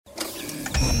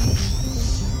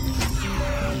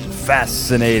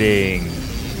fascinating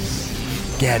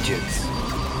gadgets,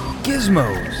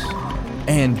 gizmos,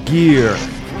 and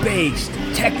gear-based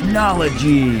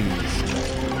technologies.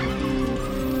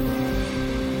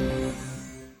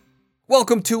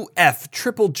 Welcome to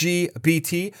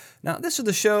FGGBT. Now, this is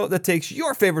the show that takes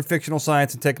your favorite fictional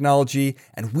science and technology,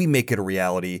 and we make it a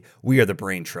reality. We are the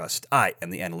Brain Trust. I am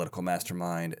the analytical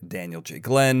mastermind, Daniel J.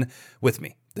 Glenn. With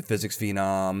me, the physics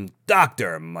phenom,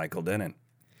 Dr. Michael Dennin.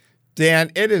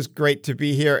 Dan, it is great to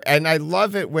be here, and I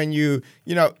love it when you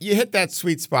hit that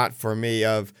sweet spot for me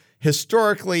of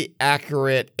historically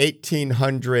accurate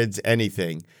 1800s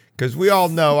anything, because we all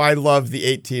know I love the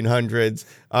 1800s.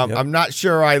 Yep. I'm not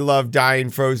sure I love dying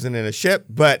frozen in a ship,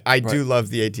 but I do love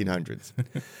the 1800s.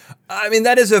 I mean,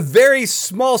 that is a very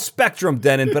small spectrum,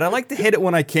 Denon, but I like to hit it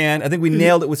when I can. I think we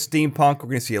nailed it with steampunk. We're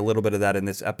going to see a little bit of that in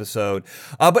this episode.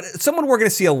 But someone we're going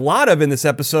to see a lot of in this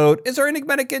episode is our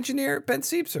enigmatic engineer, Ben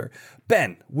Siepser.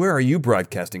 Ben, where are you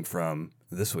broadcasting from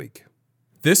this week?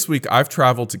 This week, I've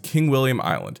traveled to King William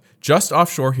Island. Just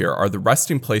offshore here are the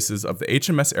resting places of the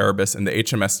HMS Erebus and the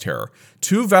HMS Terror,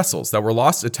 two vessels that were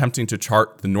lost attempting to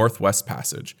chart the Northwest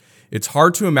Passage. It's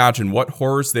hard to imagine what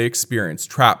horrors they experienced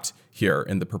trapped here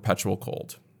in the perpetual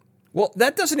cold. Well,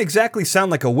 that doesn't exactly sound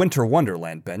like a winter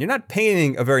wonderland, Ben. You're not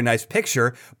painting a very nice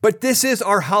picture, but this is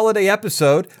our holiday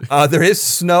episode. There is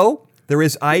snow, there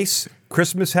is ice.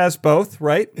 Christmas has both,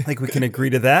 right? I think we can agree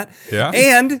to that. Yeah.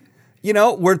 And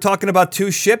we're talking about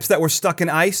two ships that were stuck in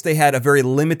ice. They had a very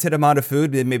limited amount of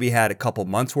food. They maybe had a couple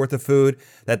months worth of food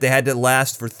that they had to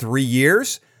last for 3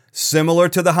 years. Similar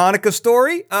to the Hanukkah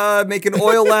story, making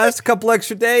oil last a couple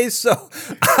extra days. So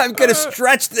I'm going to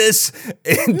stretch this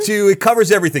into, it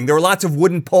covers everything. There were lots of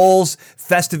wooden poles.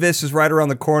 Festivus is right around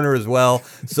the corner as well.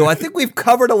 So I think we've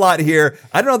covered a lot here.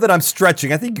 I don't know that I'm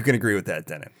stretching. I think you can agree with that,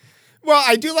 Denon. Well,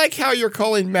 I do like how you're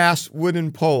calling masts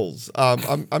wooden poles.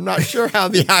 I'm not sure how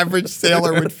the average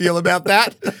sailor would feel about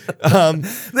that.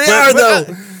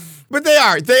 But they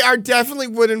are. They are definitely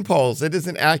wooden poles. It is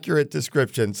an accurate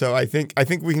description. So I think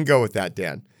we can go with that,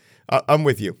 Dan. I'm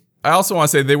with you. I also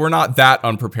want to say they were not that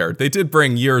unprepared. They did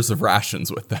bring years of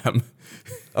rations with them.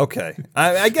 Okay,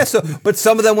 I guess so. But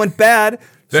some of them went bad.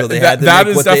 So that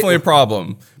is definitely a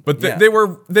problem. But they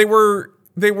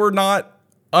were not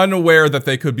unaware that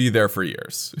they could be there for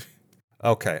years.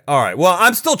 Okay. All right. Well,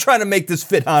 I'm still trying to make this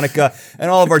fit Hanukkah, and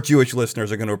all of our Jewish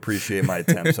listeners are going to appreciate my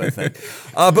attempts, I think.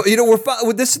 But,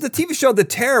 this is the TV show The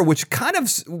Terror, which kind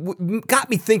of got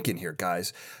me thinking here,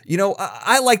 guys.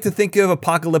 I like to think of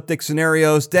apocalyptic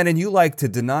scenarios. Denon, you like to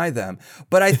deny them.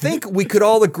 But I think we could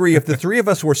all agree if the three of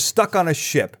us were stuck on a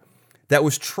ship that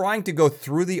was trying to go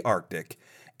through the Arctic,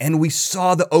 and we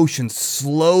saw the ocean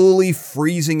slowly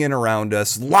freezing in around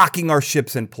us, locking our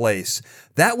ships in place,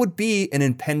 that would be an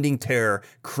impending terror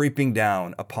creeping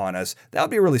down upon us. That would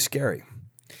be really scary.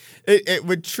 It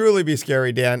would truly be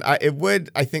scary, Dan. I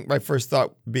think my first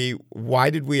thought would be, why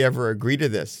did we ever agree to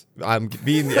this?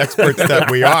 Being the experts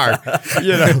that we are,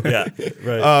 Yeah,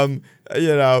 right.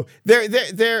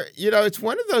 It's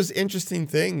one of those interesting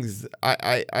things.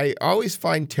 I always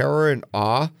find terror and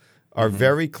awe are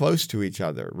very close to each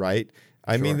other, right?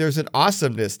 I mean, there's an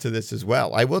awesomeness to this as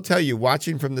well. I will tell you,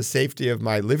 watching from the safety of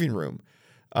my living room,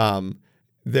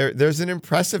 there's an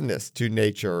impressiveness to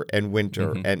nature and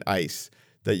winter and ice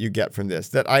that you get from this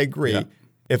that I agree,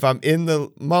 if I'm in the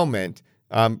moment,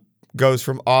 goes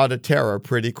from awe to terror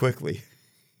pretty quickly.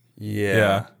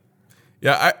 Yeah,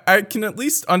 I can at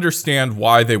least understand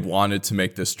why they wanted to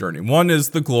make this journey. One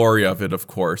is the glory of it, of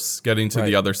course, getting to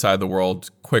the other side of the world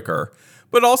quicker.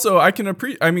 But also, I can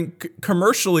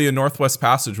commercially, a Northwest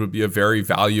Passage would be a very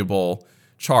valuable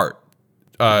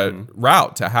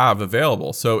route to have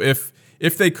available. So if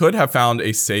they could have found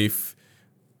a safe,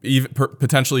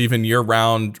 potentially even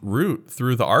year-round route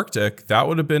through the Arctic, that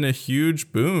would have been a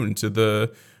huge boon to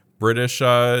the British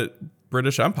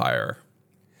Empire.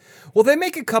 Well, they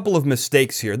make a couple of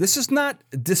mistakes here. This is not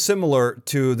dissimilar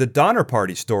to the Donner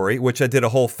Party story, which I did a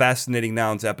whole Fascinating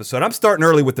Nouns episode. I'm starting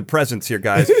early with the presents here,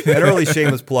 guys. An early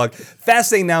shameless plug.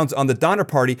 Fascinating Nouns on the Donner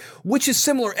Party, which is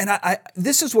similar. And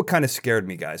this is what kind of scared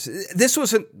me, guys. This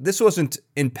wasn't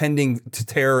impending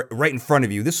terror right in front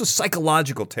of you. This was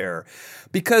psychological terror.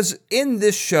 Because in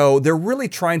this show, they're really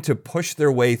trying to push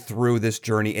their way through this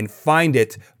journey and find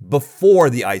it before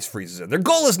the ice freezes in. Their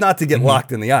goal is not to get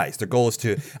locked in the ice. Their goal is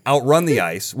to outrun the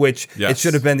ice, which it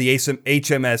should have been the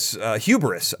HMS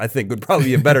Hubris, I think would probably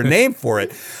be a better name for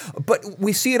it. But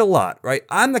we see it a lot, right?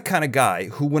 I'm the kind of guy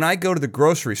who, when I go to the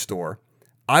grocery store,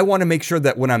 I want to make sure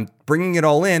that when I'm bringing it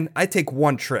all in, I take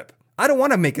one trip. I don't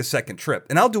want to make a second trip,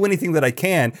 and I'll do anything that I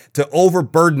can to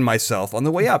overburden myself on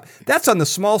the way up. That's on the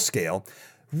small scale.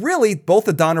 really both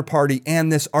the Donner Party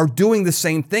and this are doing the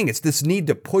same thing. It's this need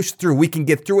to push through. We can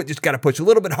get through it, just got to push a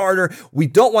little bit harder. We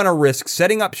don't want to risk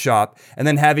setting up shop and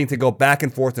then having to go back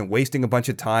and forth and wasting a bunch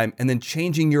of time and then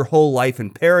changing your whole life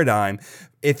and paradigm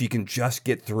if you can just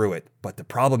get through it. But the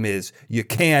problem is you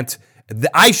can't.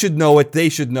 I should know it. They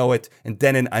should know it. And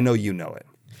Denon, I know you know it.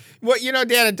 Well,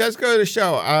 Dan, it does go to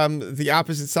show the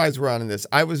opposite sides we're on in this.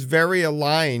 I was very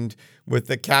aligned with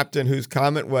the captain whose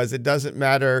comment was, it doesn't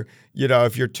matter,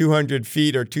 if you're 200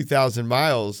 feet or 2,000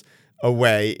 miles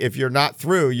away. If you're not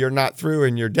through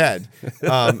and you're dead.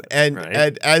 And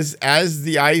as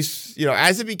the ice,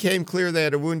 as it became clear they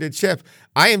had a wounded ship,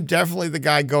 I am definitely the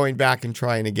guy going back and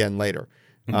trying again later.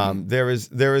 There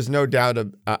is no doubt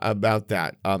about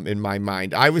that in my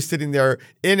mind. I was sitting there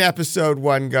in episode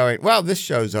 1 going, well, this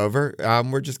show's over.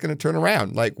 We're just going to turn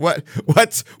around. Like,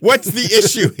 what's the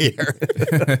issue here?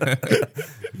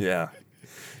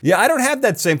 Yeah, I don't have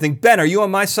that same thing. Ben, are you on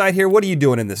my side here? What are you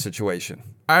doing in this situation?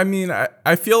 I mean,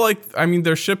 I feel like,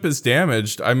 their ship is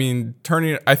damaged. I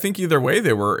think either way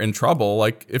they were in trouble.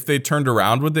 Like, if they turned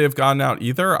around, would they have gotten out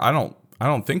either? I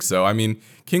don't think so. I mean,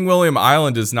 King William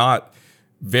Island is not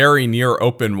very near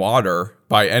open water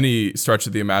by any stretch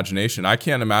of the imagination. I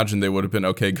can't imagine they would have been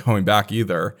okay going back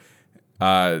either.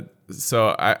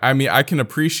 So I can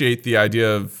appreciate the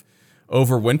idea of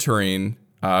overwintering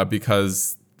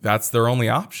because that's their only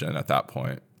option at that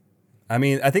point. I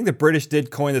mean, I think the British did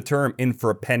coin the term "in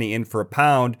for a penny, in for a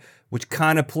pound," which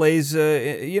kind of plays.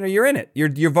 You're in it.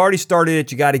 You've already started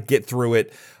it. You got to get through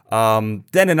it. Then,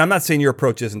 and I'm not saying your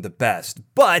approach isn't the best,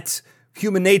 but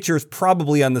human nature is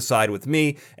probably on the side with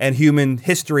me, and human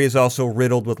history is also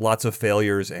riddled with lots of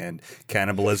failures and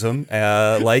cannibalism,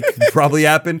 like probably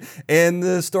happened in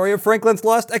the story of Franklin's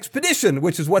Lost Expedition,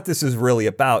 which is what this is really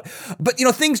about. But,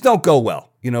 things don't go well.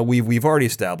 We've already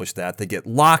established that. They get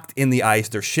locked in the ice.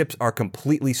 Their ships are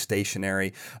completely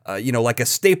stationary. Like a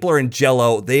stapler in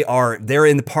Jell-O, they're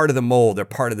in part of the mold. They're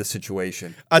part of the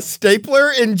situation. A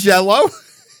stapler in Jell-O?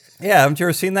 Yeah, haven't you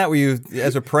ever seen that where you,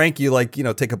 as a prank, you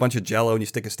take a bunch of Jell-O and you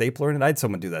stick a stapler in it? I had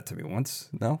someone do that to me once.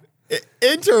 No?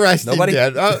 Interesting, Nobody?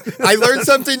 Dad. I learn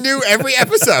something new every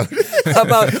episode.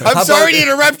 I'm sorry to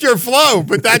interrupt your flow,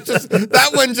 but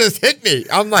that one just hit me.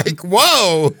 I'm like,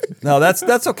 whoa. No,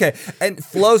 that's okay. And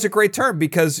flow's a great term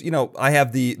because, I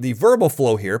have the verbal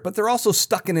flow here, but they're also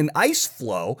stuck in an ice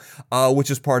flow,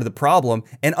 which is part of the problem.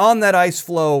 And on that ice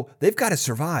flow, they've got to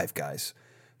survive, guys.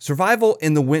 Survival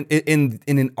in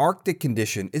an Arctic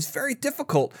condition is very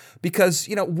difficult because,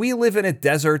 we live in a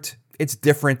desert. It's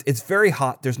different. It's very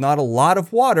hot. There's not a lot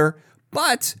of water,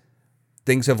 but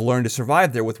things have learned to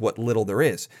survive there with what little there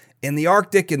is. In the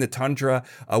Arctic, in the tundra,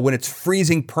 when it's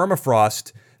freezing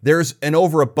permafrost, there's an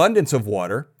overabundance of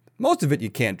water. Most of it you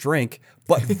can't drink,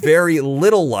 but very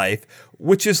little life,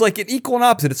 which is like an equal and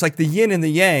opposite. It's like the yin and the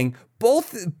yang.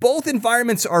 Both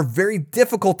environments are very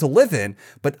difficult to live in,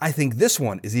 but I think this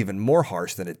one is even more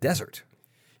harsh than a desert.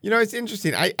 It's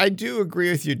interesting. I do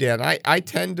agree with you, Dan. I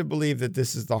tend to believe that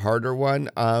this is the harder one.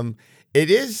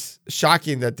 It is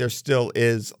shocking that there still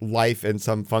is life and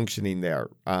some functioning there.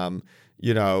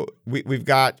 We've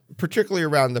got, particularly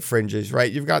around the fringes,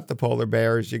 right? You've got the polar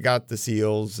bears, you got the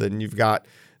seals, and you've got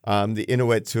the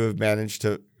Inuits who have managed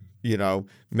to,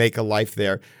 make a life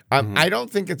there. I don't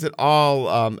think it's at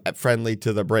all friendly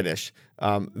to the British.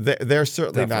 They're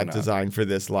certainly not designed for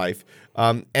this life.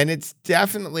 And it's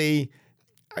definitely,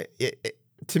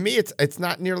 to me, it's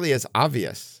not nearly as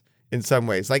obvious in some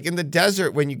ways. Like in the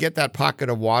desert, when you get that pocket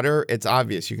of water, it's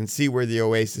obvious. You can see where the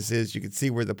oasis is. You can see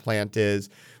where the plant is,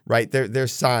 right?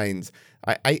 There's signs.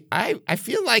 I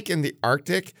feel like in the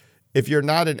Arctic, if you're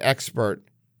not an expert,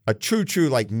 a true,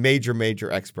 like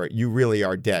major expert, you really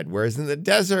are dead. Whereas in the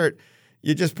desert,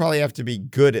 you just probably have to be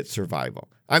good at survival.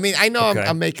 I mean, I know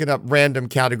I'm making up random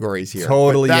categories here.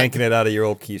 Totally yanking it out of your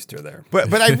old keister there.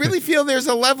 But I really feel there's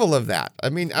a level of that. I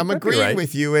mean, I'm agreeing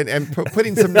with you and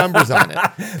putting some numbers on it.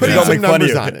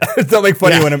 Don't make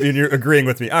fun of you when you're agreeing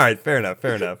with me. All right, fair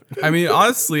enough. I mean,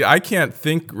 honestly, I can't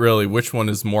think really which one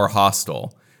is more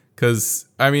hostile. Because,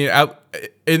 I mean,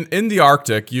 in the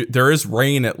Arctic, there is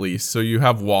rain at least, so you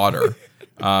have water.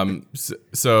 And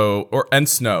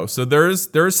snow. So there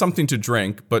is something to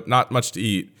drink, but not much to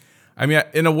eat. I mean,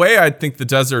 in a way, I think the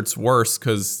desert's worse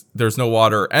because there's no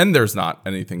water and there's not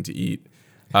anything to eat.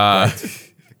 Yeah,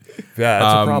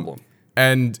 that's a problem.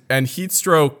 And heat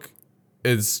stroke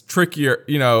is trickier.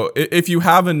 If you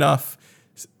have enough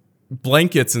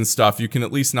blankets and stuff, you can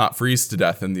at least not freeze to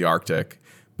death in the Arctic.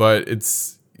 But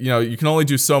it's, you can only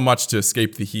do so much to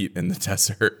escape the heat in the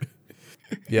desert.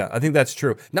 Yeah, I think that's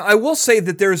true. Now, I will say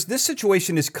that this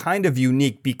situation is kind of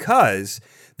unique because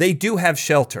they do have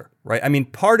shelter, right? I mean,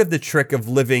 part of the trick of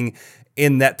living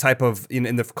in that type of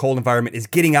in the cold environment is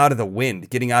getting out of the wind,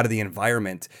 getting out of the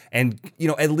environment, and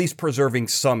at least preserving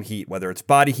some heat, whether it's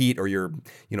body heat or you're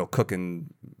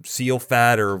cooking seal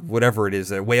fat or whatever it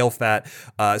is, whale fat,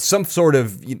 some sort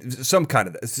of some kind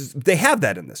of this. They have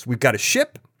that in this. We've got a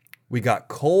ship, we got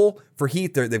coal for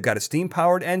heat. They've got a steam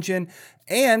powered engine,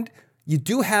 and you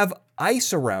do have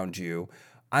ice around you.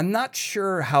 I'm not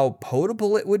sure how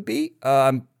potable it would be.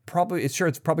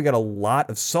 It's probably got a lot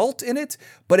of salt in it,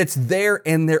 but it's there,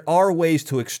 and there are ways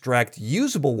to extract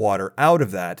usable water out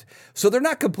of that. So they're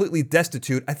not completely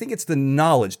destitute. I think it's the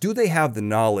knowledge. Do they have the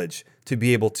knowledge to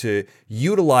be able to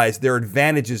utilize their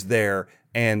advantages there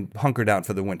and hunker down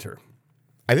for the winter?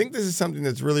 I think this is something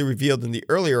that's really revealed in the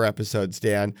earlier episodes,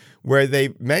 Dan, where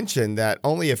they mentioned that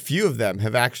only a few of them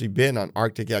have actually been on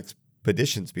Arctic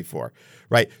expeditions before,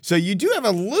 right? So you do have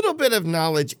a little bit of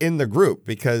knowledge in the group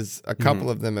because a couple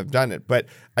of them have done it, but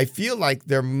I feel like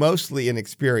they're mostly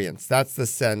inexperienced. That's the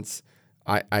sense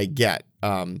I get.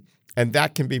 And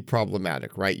that can be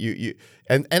problematic, right?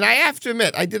 And I have to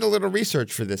admit, I did a little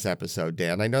research for this episode,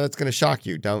 Dan. I know that's going to shock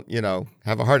you. Don't,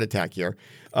 have a heart attack here.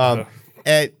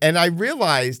 And I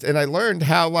realized and I learned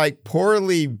how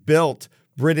poorly built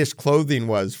British clothing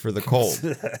was for the cold.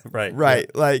 Right.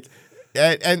 Right.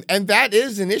 And that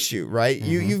is an issue, right?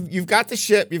 You've got the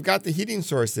ship, you've got the heating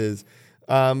sources,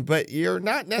 but you're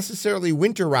not necessarily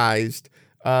winterized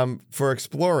for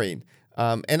exploring.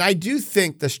 And I do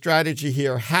think the strategy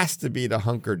here has to be to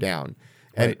hunker down,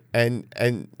 and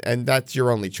that's your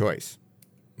only choice.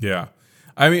 Yeah,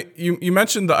 I mean, you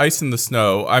mentioned the ice and the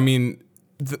snow. I mean,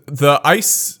 the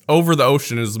ice over the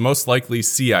ocean is most likely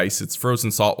sea ice. It's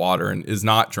frozen salt water and is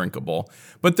not drinkable.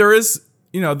 But there is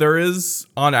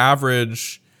on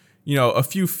average, a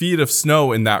few feet of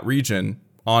snow in that region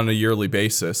on a yearly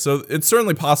basis. So it's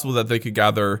certainly possible that they could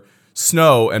gather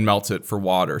snow and melt it for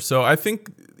water. So I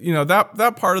think,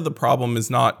 that part of the problem is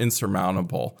not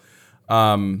insurmountable.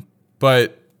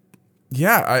 But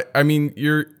yeah, I mean,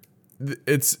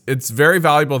 it's very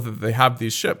valuable that they have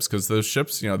these ships because those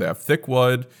ships, they have thick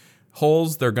wood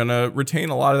hulls. They're going to retain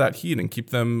a lot of that heat and keep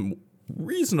them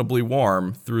reasonably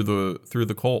warm through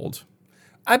the cold.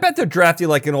 I bet they're drafty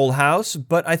like an old house,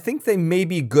 but I think they may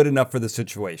be good enough for the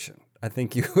situation. I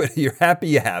think you're happy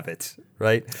you have it,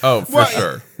 right? Oh, for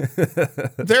sure.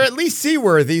 They're at least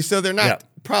seaworthy, so they're not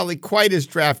probably quite as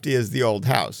drafty as the old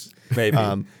house. Maybe.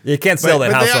 You can't sail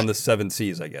that house on the seven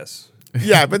seas, I guess.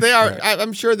 Yeah, but they are. Right.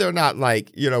 I'm sure they're not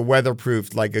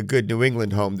weatherproofed like a good New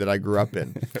England home that I grew up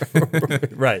in.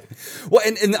 Right. Well,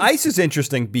 and the ice is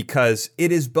interesting because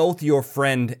it is both your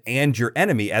friend and your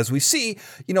enemy. As we see,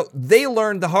 they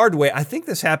learned the hard way. I think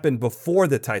this happened before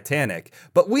the Titanic,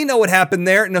 but we know what happened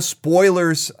there. No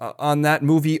spoilers on that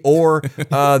movie or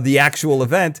the actual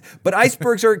event. But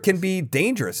icebergs can be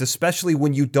dangerous, especially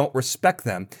when you don't respect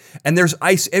them. And there's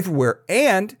ice everywhere,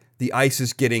 and the ice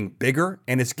is getting bigger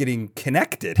and it's getting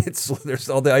connected. There's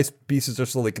all the ice pieces are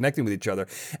slowly connecting with each other.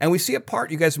 And we see a part,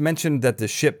 you guys mentioned that the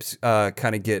ships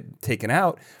kind of get taken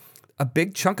out. A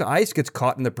big chunk of ice gets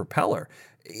caught in the propeller.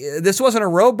 This wasn't a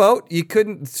rowboat. You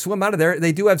couldn't swim out of there.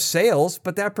 They do have sails,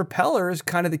 but that propeller is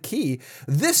kind of the key.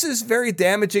 This is very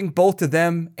damaging both to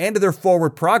them and to their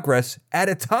forward progress at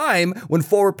a time when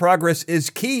forward progress is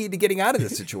key to getting out of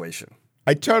this situation.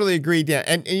 I totally agree, Dan.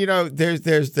 And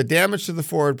there's the damage to the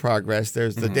forward progress.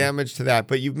 There's the damage to that.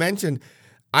 But you mentioned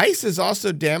ice is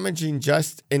also damaging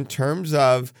just in terms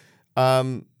of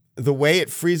the way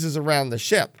it freezes around the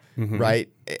ship, right?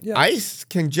 Yeah. Ice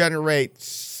can generate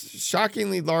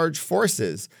shockingly large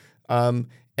forces. And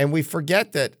we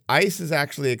forget that ice is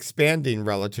actually expanding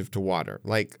relative to water.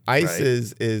 Like ice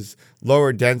is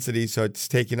lower density, so it's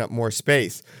taking up more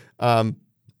space.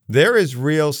 There is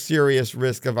real serious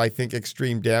risk of, I think,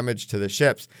 extreme damage to the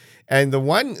ships. And the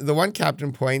one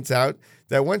captain points out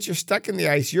that once you're stuck in the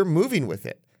ice, you're moving with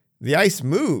it. The ice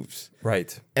moves.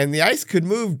 Right. And the ice could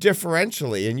move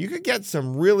differentially, and you could get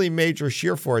some really major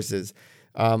shear forces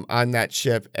on that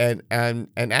ship and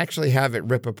actually have it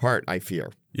rip apart, I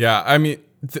fear. Yeah, I mean,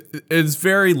 it's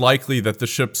very likely that the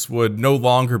ships would no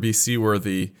longer be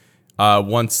seaworthy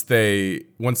once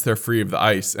they're free of the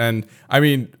ice. And I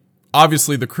mean,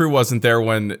 obviously, the crew wasn't there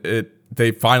when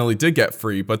they finally did get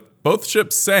free, but both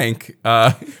ships sank.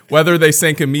 Whether they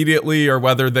sank immediately or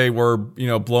whether they were,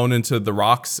 blown into the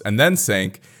rocks and then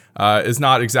sank, is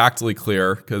not exactly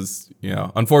clear because,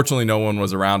 unfortunately, no one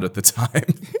was around at the time.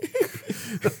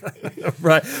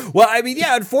 Right. Well, I mean,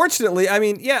 yeah. Unfortunately,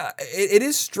 it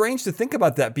is strange to think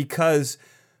about that because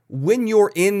when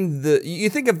you're you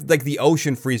think of like the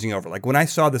ocean freezing over. Like when I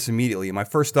saw this immediately, my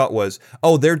first thought was,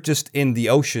 oh, they're just in the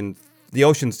ocean, the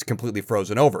ocean's completely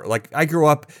frozen over. Like I grew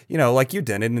up, like you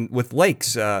did, and with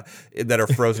lakes that are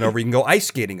frozen over, you can go ice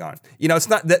skating on. It's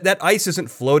not that ice isn't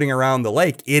floating around the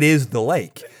lake; it is the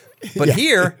lake. But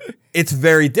here, it's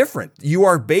very different. You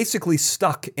are basically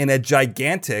stuck in a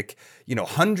gigantic,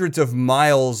 hundreds of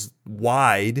miles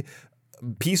wide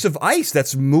piece of ice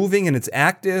that's moving, and it's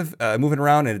active, moving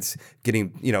around, and it's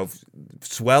getting,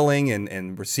 swelling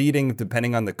and receding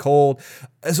depending on the cold.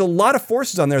 There's a lot of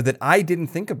forces on there that I didn't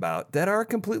think about that are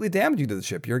completely damaging to the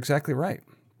ship. You're exactly right.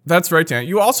 That's right, Dan.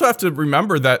 You also have to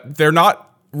remember that they're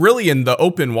not really in the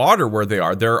open water where they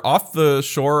are. They're off the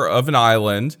shore of an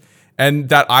island, and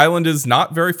that island is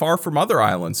not very far from other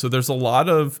islands. So there's a lot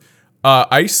of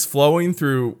ice flowing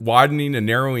through widening and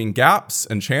narrowing gaps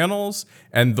and channels,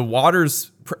 and the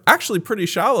water's actually pretty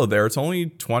shallow there. It's only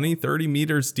 20, 30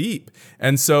 meters deep.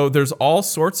 And so there's all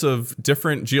sorts of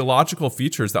different geological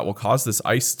features that will cause this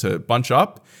ice to bunch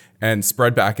up and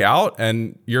spread back out,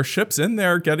 and your ship's in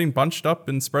there getting bunched up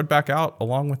and spread back out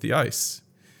along with the ice.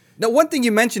 Now, one thing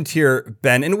you mentioned here,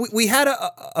 Ben, and we had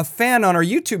a fan on our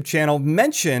YouTube channel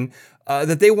mention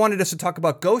that they wanted us to talk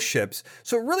about ghost ships.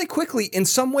 So really quickly, in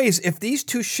some ways, if these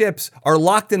two ships are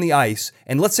locked in the ice,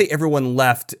 and let's say everyone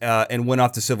left and went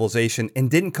off to civilization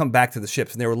and didn't come back to the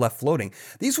ships and they were left floating,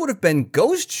 these would have been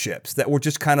ghost ships that were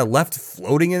just kind of left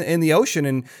floating in the ocean,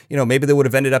 and maybe they would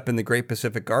have ended up in the Great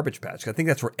Pacific Garbage Patch. I think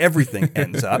that's where everything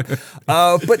ends up.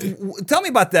 But tell me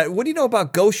about that. What do you know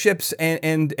about ghost ships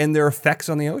and their effects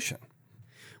on the ocean?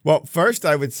 Well, first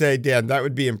I would say, Dan, that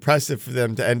would be impressive for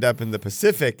them to end up in the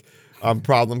Pacific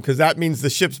problem, because that means the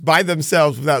ships by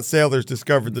themselves without sailors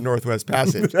discovered the Northwest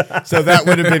Passage. So that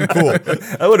would have been cool.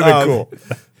 That would have been cool.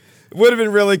 Would have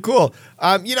been really cool.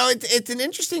 It's an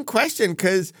interesting question,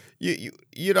 because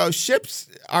ships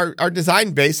are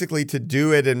designed basically to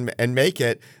do it and make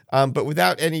it. But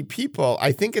without any people,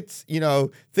 I think it's,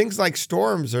 things like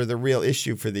storms are the real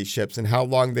issue for these ships, and how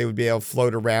long they would be able to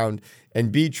float around and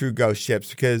be true ghost ships.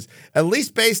 Because at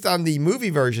least based on the movie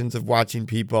versions of Watching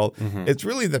People, it's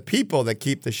really the people that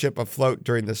keep the ship afloat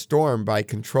during the storm by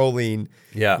controlling,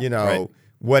 right,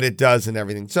 what it does and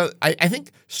everything. So I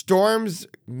think storms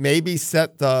maybe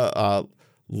set the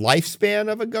lifespan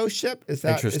of a ghost ship. Is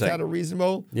that a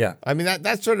reasonable? Yeah. I mean,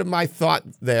 that's sort of my thought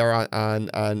there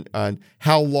on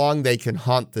how long they can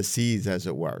haunt the seas, as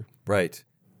it were. Right.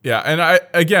 Yeah, and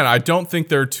I don't think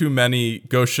there are too many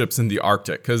ghost ships in the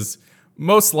Arctic, because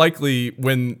most likely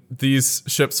when these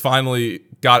ships finally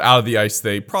got out of the ice,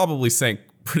 they probably sank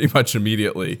pretty much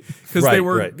immediately, because they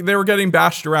were getting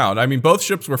bashed around. I mean, both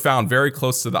ships were found very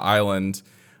close to the island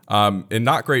in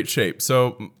not great shape.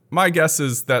 So my guess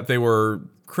is that they were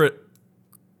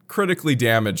critically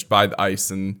damaged by the ice,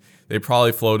 and they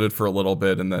probably floated for a little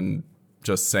bit and then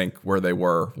just sank where they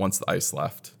were once the ice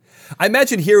left. I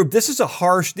imagine here, this is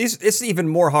it's even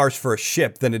more harsh for a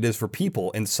ship than it is for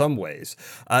people in some ways.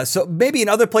 So maybe in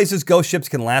other places, ghost ships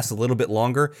can last a little bit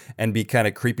longer and be kind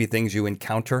of creepy things you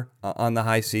encounter on the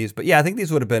high seas. But yeah, I think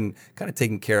these would have been kind of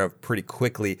taken care of pretty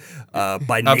quickly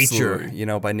by nature,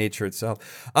 by nature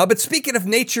itself. But speaking of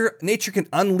nature, nature can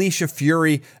unleash a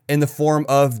fury in the form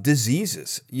of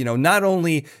diseases. Not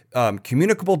only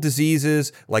communicable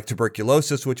diseases like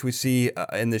tuberculosis, which we see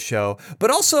in the show,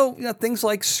 but also things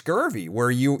like scurvy, where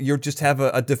you just have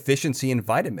a deficiency in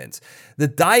vitamins. The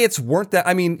diets weren't that.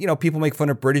 I mean, people make fun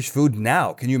of British food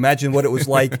now. Can you imagine what it was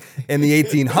like in the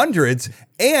 1800s,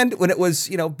 and when it was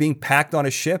being packed on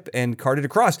a ship and carted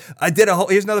across?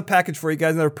 Here's another package for you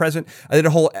guys, another present. I did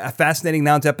a whole Fascinating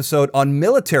Nouns episode on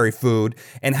military food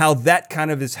and how that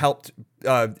kind of has helped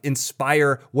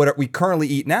inspire what we currently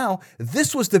eat now.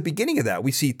 This was the beginning of that.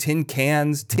 We see tinned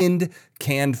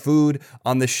canned food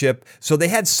on the ship. So they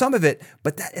had some of it,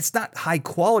 but it's not high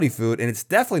quality food, and it's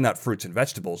definitely not fruits and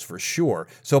vegetables for sure.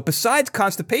 So besides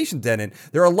constipation, Denon,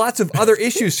 there are lots of other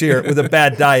issues here with a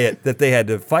bad diet that they had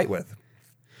to fight with.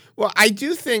 Well, I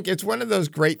do think it's one of those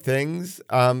great things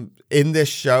in this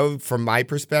show from my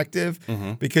perspective,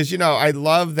 because, I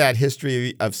love that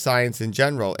history of science in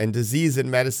general, and disease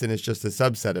in medicine is just a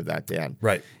subset of that, Dan.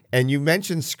 Right. And you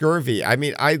mentioned scurvy. I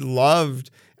mean, I loved,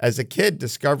 as a kid,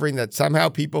 discovering that somehow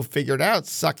people figured out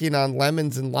sucking on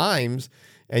lemons and limes,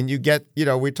 and you get,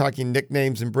 we're talking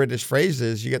nicknames and British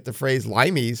phrases, you get the phrase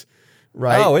limeys,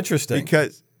 right? Oh, interesting.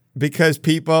 Because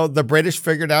the British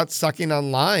figured out sucking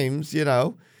on limes,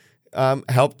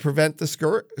 helped prevent the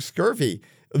scurvy.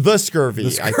 The scurvy,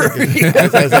 I think,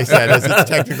 as I said, as it's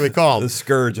technically called. The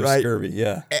scourge of scurvy,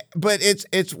 yeah. But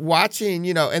it's watching,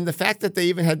 and the fact that they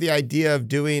even had the idea of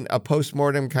doing a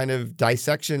postmortem kind of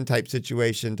dissection type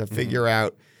situation to figure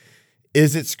out,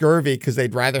 Is it scurvy? Because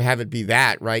they'd rather have it be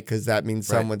that, right? Because that means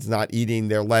someone's not eating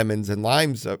their lemons and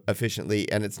limes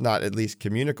efficiently, and it's not at least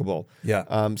communicable.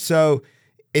 Yeah. So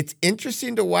it's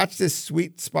interesting to watch this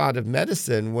sweet spot of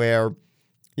medicine where,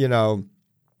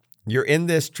 you're in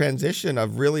this transition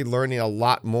of really learning a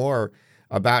lot more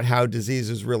about how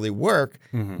diseases really work,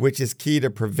 which is key to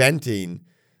preventing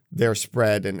their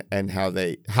spread and how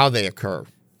they occur.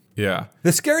 Yeah.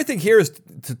 The scary thing here is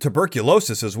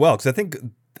tuberculosis as well, because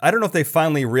I don't know if they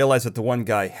finally realize that the one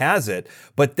guy has it,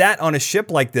 but that on a ship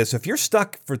like this, if you're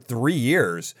stuck for 3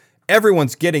 years,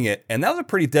 everyone's getting it, and that was a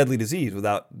pretty deadly disease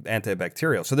without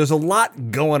antibacterial. So there's a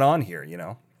lot going on here,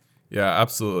 Yeah,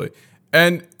 absolutely.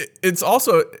 And it's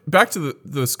also, back to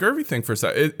the scurvy thing for a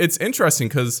second, it's interesting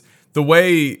because the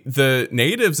way the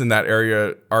natives in that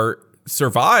area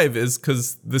survive is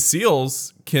because the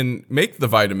seals can make the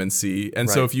vitamin C. And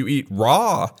so if you eat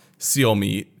raw seal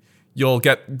meat, you'll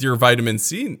get your vitamin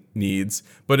C needs.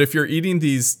 But if you're eating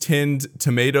these tinned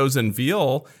tomatoes and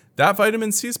veal, that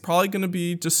vitamin C is probably going to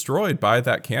be destroyed by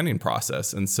that canning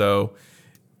process. And so,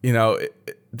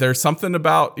 there's something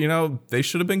about, they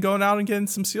should have been going out and getting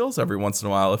some seals every once in a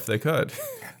while if they could.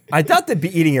 I doubt they'd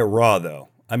be eating it raw, though.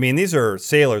 I mean, these are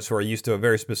sailors who are used to a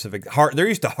very specific they're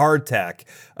used to hardtack.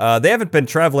 They haven't been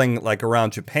traveling like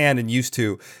around Japan and used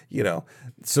to,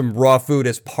 some raw food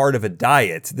as part of a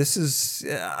diet. This is,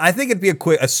 I think it'd be a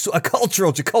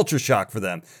culture shock for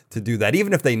them to do that,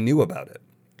 even if they knew about it.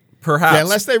 Perhaps. Yeah,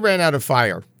 unless they ran out of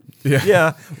fire.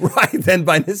 Yeah, right. Then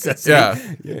by necessity.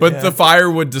 Yeah. But the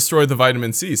fire would destroy the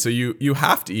vitamin C. So you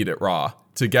have to eat it raw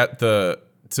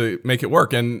to make it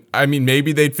work. And I mean,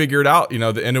 maybe they'd figure it out.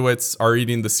 The Inuits are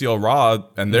eating the seal raw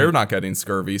and they're not getting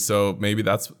scurvy. So maybe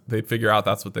they'd figure out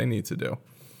that's what they need to do.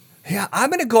 Yeah, I'm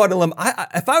going to go out on a limb.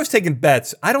 If I was taking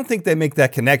bets, I don't think they make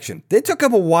that connection. They took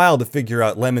them a while to figure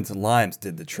out lemons and limes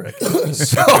did the trick.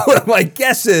 So my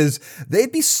guess is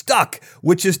they'd be stuck,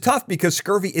 which is tough because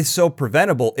scurvy is so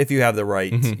preventable if you have the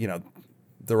right,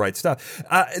 the right stuff.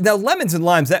 Now, lemons and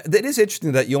limes, that is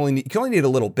interesting that you only need a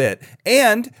little bit.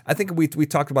 And I think we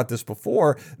talked about this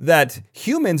before, that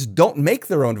humans don't make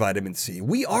their own vitamin C.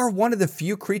 We are one of the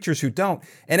few creatures who don't.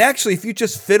 And actually, if you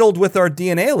just fiddled with our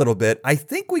DNA a little bit, I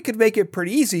think we could make it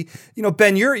pretty easy.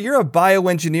 Ben, you're a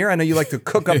bioengineer. I know you like to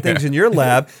cook up things in your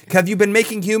lab. Have you been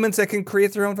making humans that can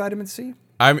create their own vitamin C?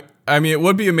 I mean, it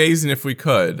would be amazing if we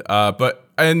could.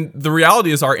 And the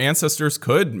reality is our ancestors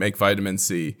could make vitamin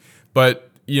C, but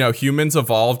humans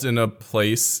evolved in a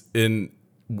place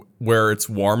where it's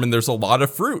warm and there's a lot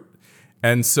of fruit.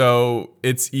 And so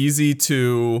it's easy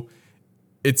to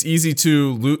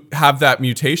have that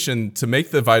mutation to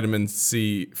make the vitamin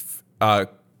C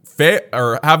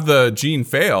or have the gene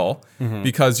fail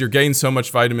because you're getting so much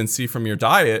vitamin C from your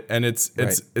diet. And it's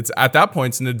at that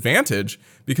point, it's an advantage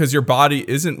because your body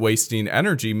isn't wasting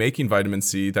energy making vitamin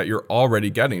C that you're already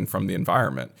getting from the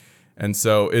environment. And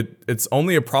so it's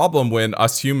only a problem when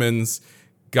us humans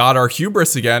got our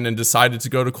hubris again and decided to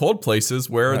go to cold places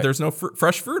where there's no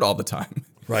fresh fruit all the time.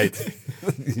 Right.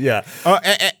 Yeah.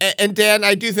 And Dan,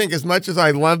 I do think as much as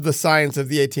I love the science of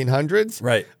the 1800s,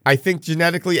 right, I think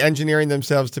genetically engineering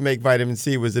themselves to make vitamin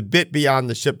C was a bit beyond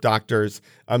the ship doctor's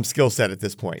skill set at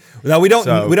this point. Now, we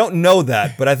don't know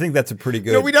that, but I think that's a pretty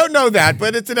good... No, we don't know that,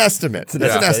 but it's an estimate. It's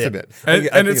an estimate. Yeah.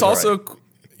 And it's also... Right.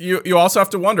 You also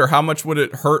have to wonder how much would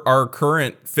it hurt our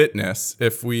current fitness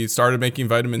if we started making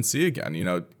vitamin C again?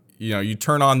 You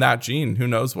turn on that gene, who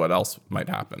knows what else might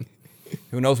happen.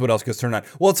 Who knows what else gets turned on?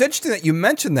 Well, it's interesting that you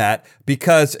mentioned that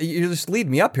because you just lead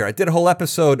me up here. I did a whole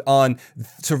episode on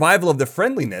survival of the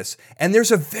friendliness, and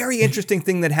there's a very interesting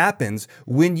thing that happens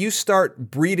when you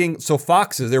start breeding. So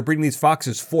foxes, they're breeding these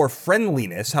foxes for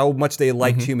friendliness, how much they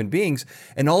liked human beings,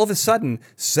 and all of a sudden,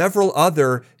 several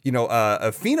other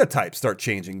phenotypes start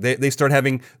changing. They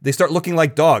start looking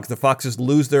like dogs. The foxes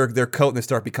lose their coat and they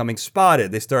start becoming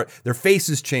spotted. Their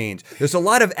faces change. There's a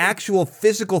lot of actual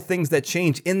physical things that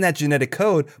change in that genetic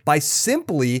code by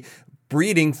simply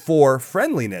breeding for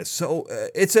friendliness. So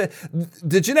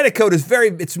the genetic code is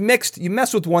it's mixed. You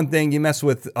mess with one thing, you mess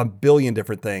with a billion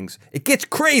different things. It gets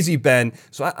crazy, Ben.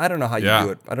 So I don't know how you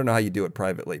do it. I don't know how you do it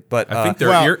privately, but I think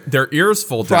their ears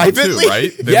fall down too,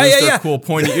 right? They lose their cool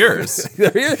pointy ears.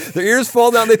 their ears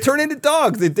fall down. They turn into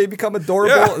dogs. They become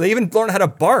adorable. Yeah. They even learn how to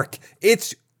bark.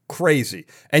 It's crazy.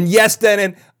 And yes,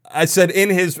 Denon, I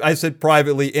said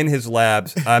privately in his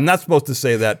labs. I'm not supposed to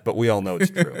say that, but we all know it's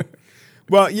true.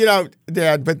 Well,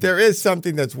 Dad, but there is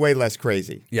something that's way less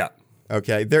crazy. Yeah.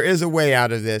 Okay. There is a way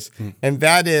out of this, and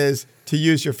that is to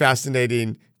use your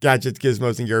fascinating Gadgets,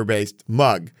 Gizmos, and Gear-based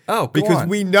mug. Oh, because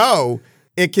we know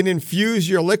it can infuse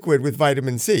your liquid with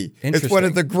vitamin C. It's one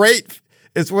of the great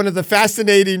It's one of the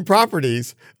fascinating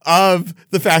properties of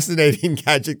the fascinating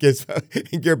Gadget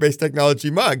Gizmo and Gear-Based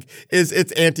Technology mug is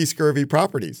its anti-scurvy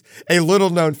properties. A little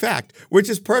known fact, which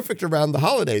is perfect around the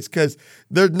holidays because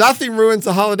there's nothing ruins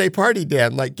a holiday party,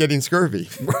 Dan, like getting scurvy.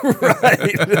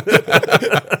 Right.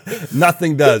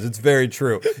 Nothing does. It's very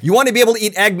true. You want to be able to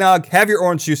eat eggnog, have your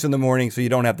orange juice in the morning so you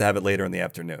don't have to have it later in the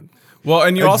afternoon. Well,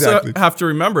 and you Exactly. also have to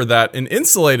remember that an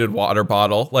insulated water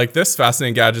bottle, like this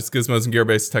Fascinating Gadgets, Gizmos, and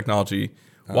Gear-Based Technology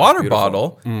water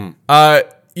beautiful. bottle,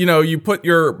 you put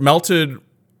your melted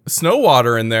snow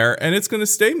water in there, and it's going to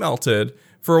stay melted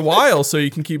for a while so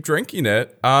you can keep drinking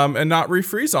it and not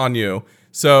refreeze on you.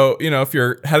 So, if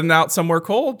you're heading out somewhere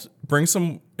cold, bring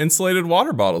some insulated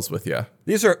water bottles with you.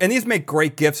 These make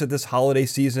great gifts at this holiday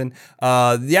season.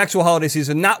 The actual holiday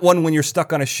season, not one when you're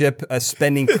stuck on a ship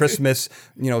spending Christmas,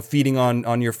 feeding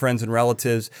on your friends and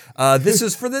relatives. This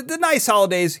is for the nice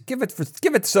holidays. Give it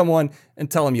to someone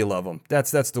and tell them you love them.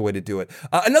 That's the way to do it.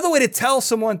 Another way to tell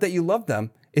someone that you love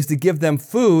them is to give them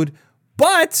food.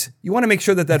 But you want to make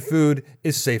sure that food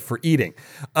is safe for eating.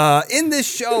 In this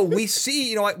show, we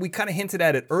see, we kind of hinted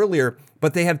at it earlier,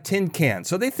 but they have tin cans.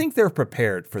 So they think they're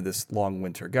prepared for this long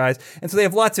winter, guys. And so they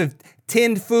have lots of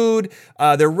tinned food.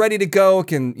 They're ready to go,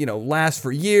 can, last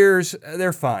for years.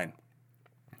 They're fine.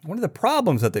 One of the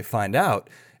problems that they find out,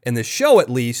 in the show at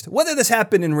least, whether this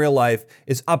happened in real life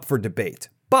is up for debate.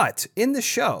 But in the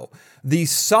show, the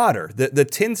solder, the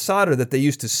tin solder that they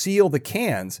use to seal the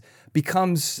cans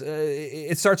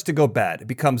it starts to go bad. It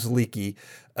becomes leaky.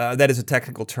 That is a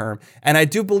technical term. And I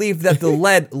do believe that the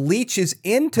lead leaches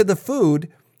into the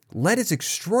food. Lead is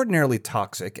extraordinarily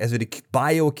toxic as it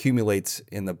bioaccumulates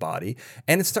in the body.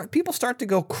 And people start to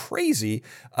go crazy.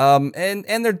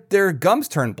 And their gums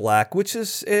turn black, which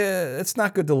is, it's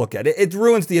not good to look at. It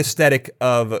ruins the aesthetic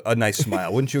of a nice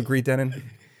smile. Wouldn't you agree, Denon?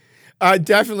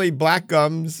 Definitely, black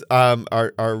gums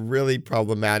are really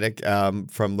problematic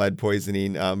from lead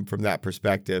poisoning from that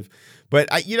perspective. But,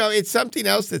 it's something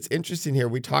else that's interesting here.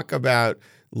 We talk about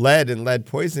lead and lead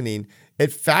poisoning.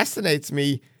 It fascinates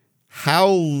me how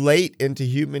late into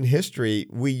human history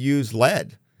we use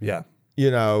lead. Yeah.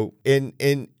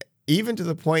 In even to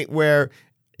the point where,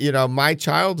 my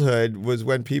childhood was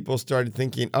when people started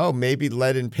thinking, oh, maybe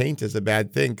lead in paint is a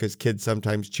bad thing because kids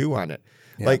sometimes chew on it.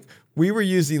 Yeah. Like, we were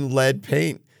using lead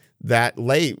paint that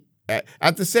late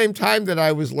at the same time that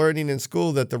I was learning in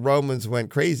school that the Romans went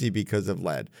crazy because of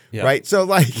lead, right? So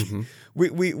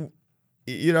we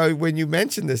when you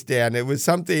mentioned this, Dan, it was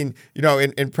something, in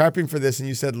prepping for this and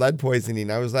you said lead poisoning,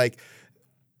 I was like,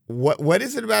 what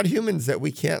is it about humans that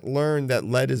we can't learn that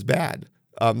lead is bad?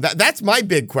 That's my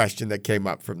big question that came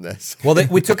up from this. Well,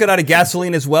 we took it out of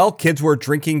gasoline as well. Kids were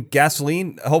drinking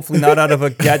gasoline, hopefully not out of a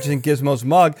Gadgets and Gizmos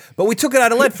mug, but we took it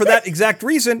out of lead for that exact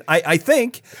reason, I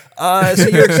think. So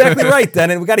you're exactly right, then,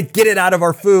 and we got to get it out of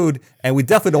our food, and we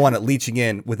definitely don't want it leaching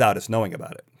in without us knowing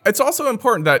about it. It's also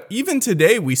important that even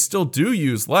today, we still do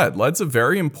use lead. Lead's a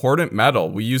very important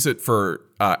metal. We use it for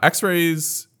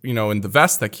x-rays, in the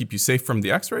vest that keep you safe from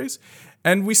the x-rays.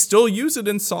 And we still use it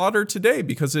in solder today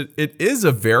because it is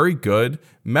a very good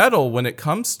metal when it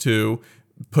comes to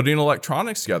putting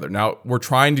electronics together. Now, we're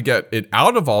trying to get it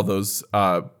out of all those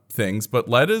things, but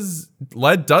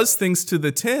lead does things to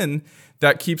the tin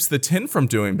that keeps the tin from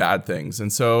doing bad things.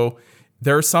 And so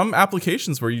there are some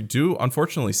applications where you do,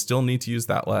 unfortunately, still need to use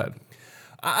that lead.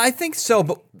 I think so,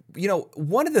 but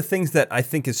one of the things that I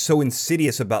think is so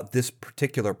insidious about this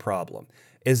particular problem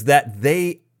is that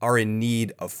they are in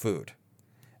need of food.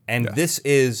 And this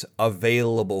is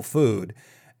available food,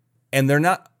 and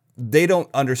they don't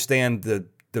understand the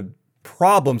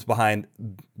problems behind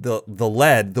the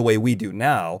lead the way we do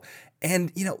now.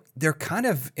 And, they're kind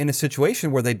of in a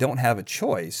situation where they don't have a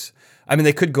choice. I mean,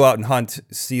 they could go out and hunt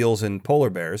seals and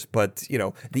polar bears, but,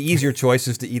 the easier choice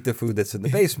is to eat the food that's in the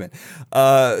basement.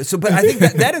 But I think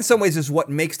that in some ways is what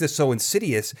makes this so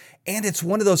insidious. And it's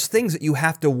one of those things that you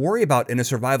have to worry about in a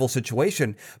survival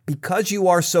situation because you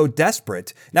are so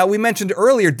desperate. Now, we mentioned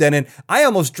earlier, Denon, I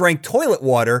almost drank toilet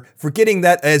water, forgetting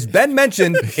that, as Ben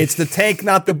mentioned, it's the tank,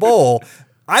 not the bowl.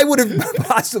 I would have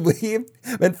possibly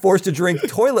been forced to drink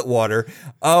toilet water.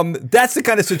 That's the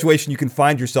kind of situation you can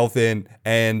find yourself in,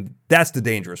 and that's the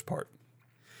dangerous part.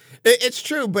 It's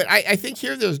true, but I think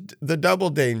here there's the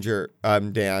double danger,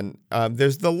 Dan.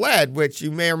 There's the lead, which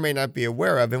you may or may not be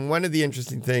aware of. And one of the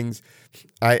interesting things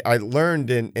I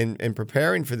learned in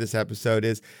preparing for this episode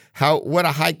is what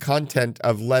a high content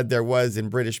of lead there was in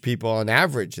British people on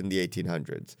average in the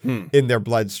 1800s in their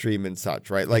bloodstream and such,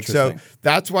 right? Like, so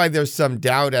that's why there's some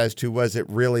doubt as to was it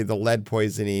really the lead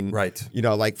poisoning, right?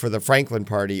 Like for the Franklin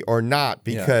Party or not,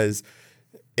 because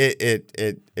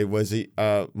it was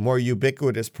a more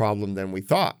ubiquitous problem than we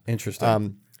thought.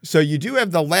 Interesting. So you do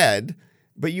have the lead,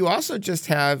 but you also just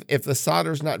have, if the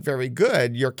solder's not very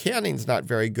good, your canning's not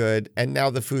very good, and now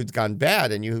the food's gone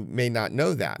bad, and you may not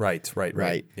know that. Right.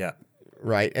 Yeah.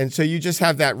 Right. And so you just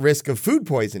have that risk of food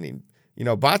poisoning,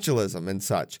 botulism and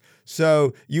such.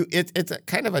 So it's a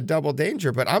kind of a double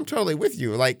danger, but I'm totally with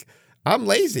you. Like, I'm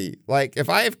lazy. Like, if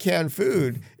I have canned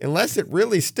food, unless it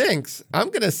really stinks, I'm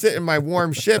going to sit in my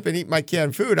warm ship and eat my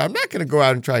canned food. I'm not going to go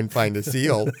out and try and find a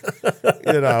seal,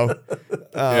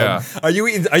 Yeah. Are you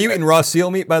eating raw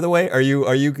seal meat, by the way? Are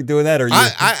you doing that? Or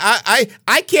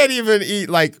I can't even eat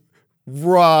like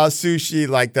raw sushi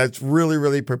like that's really,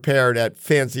 really prepared at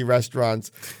fancy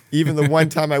restaurants. Even the one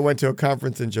time I went to a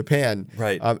conference in Japan.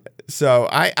 Right. So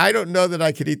I don't know that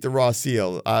I could eat the raw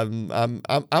seal.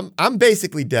 I'm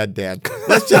basically dead, Dan.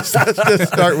 Let's just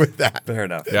start with that. Fair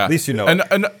enough. Yeah. At least you know.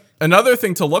 And another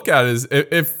thing to look at is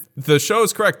if the show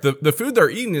is correct, the food they're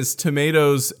eating is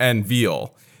tomatoes and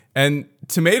veal. And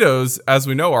tomatoes, as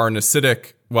we know, are an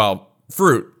acidic,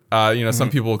 fruit. Some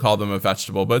people will call them a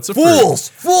vegetable, but it's a fruit.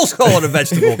 Fools call it a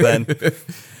vegetable, Ben.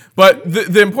 But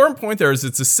the important point there is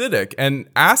it's acidic, and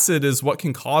acid is what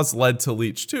can cause lead to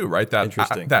leach too, right?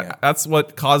 Interesting, yeah. That's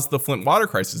what caused the Flint water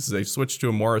crisis. They switched to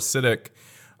a more acidic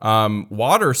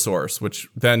water source, which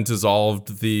then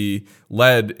dissolved the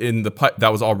lead in the pipe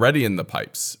that was already in the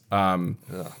pipes.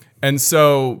 And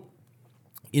so,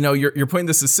 you're putting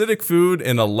this acidic food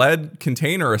in a lead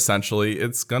container. Essentially,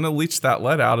 it's going to leach that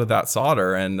lead out of that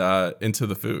solder and into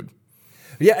the food.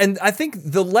 Yeah, and I think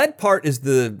the lead part is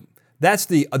that's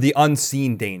the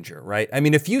unseen danger, right? I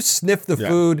mean, if you sniff the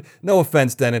food, no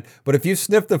offense, Denon, but if you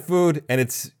sniff the food and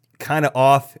it's kind of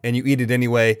off and you eat it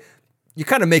anyway, you're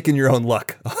kind of making your own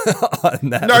luck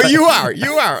on that. No, you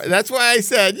are. That's why I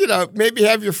said, maybe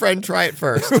have your friend try it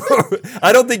first.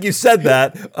 I don't think you said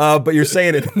that, but you're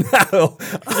saying it now.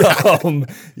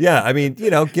 I mean,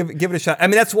 give it a shot. I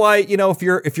mean, that's why,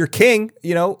 if you're king,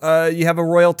 you have a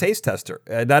royal taste tester.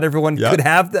 Not everyone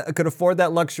could afford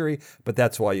that luxury, but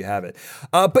that's why you have it.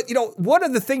 But one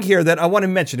other thing here that I want to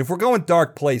mention, if we're going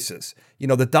dark places,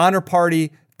 the Donner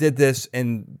Party did this,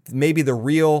 and maybe the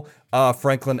real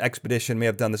Franklin expedition may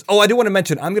have done this. Oh, I do want to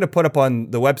mention, I'm going to put up on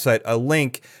the website a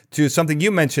link to something you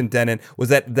mentioned, Denon, was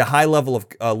that the high level of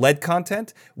lead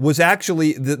content was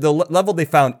actually the level they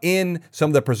found in some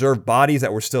of the preserved bodies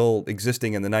that were still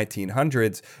existing in the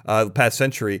 1900s, the past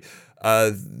century.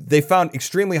 They found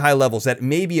extremely high levels that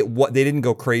maybe they didn't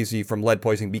go crazy from lead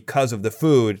poisoning because of the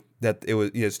food, that it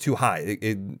was too high.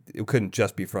 It couldn't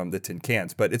just be from the tin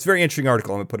cans. But it's a very interesting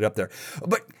article. I'm going to put it up there.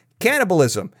 But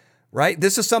cannibalism, right?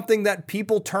 This is something that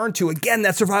people turn to. Again,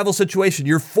 that survival situation.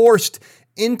 You're forced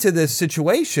into this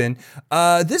situation.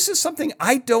 This is something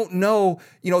I don't know.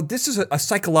 This is a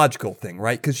psychological thing,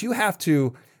 right? Because you have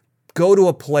to go to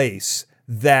a place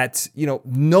that,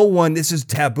 no one, this is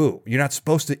taboo. You're not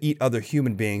supposed to eat other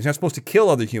human beings. You're not supposed to kill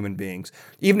other human beings.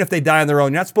 Even if they die on their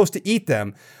own, you're not supposed to eat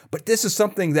them. But this is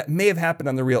something that may have happened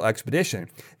on the real expedition.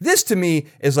 This, to me,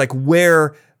 is like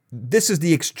this is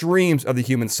the extremes of the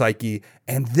human psyche,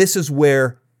 and this is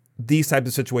where these types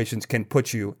of situations can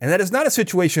put you. And that is not a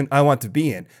situation I want to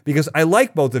be in, because I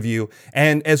like both of you,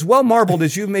 and as well marbled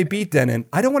as you may be, Denon,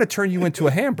 I don't want to turn you into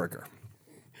a hamburger.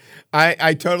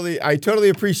 I totally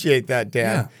appreciate that,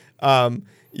 Dan.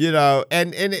 Yeah.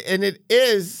 And it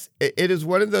is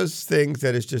one of those things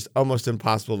that is just almost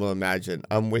impossible to imagine.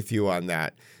 I'm with you on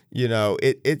that.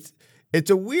 It's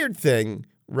a weird thing,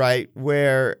 right?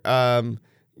 Where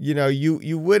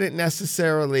you wouldn't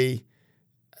necessarily,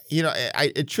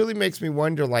 it truly makes me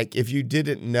wonder, like, if you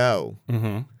didn't know,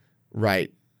 right?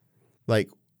 Like,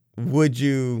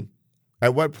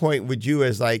 at what point would you,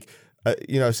 as like,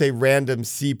 say random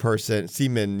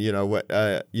seaman,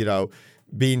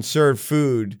 being served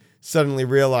food, suddenly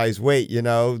realize, wait,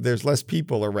 there's less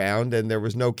people around and there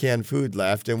was no canned food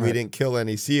left and we didn't kill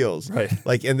any seals. Right.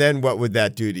 Like, and then what would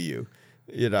that do to you?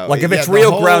 Like if it's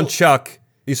real ground chuck,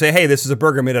 you say, hey, this is a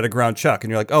burger made out of ground chuck.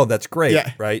 And you're like, oh, that's great.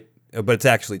 Yeah. Right. But it's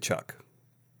actually chuck.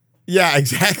 Yeah,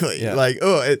 exactly. Yeah. Like,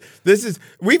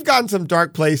 we've gone some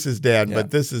dark places, Dan,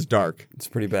 but this is dark. It's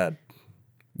pretty bad.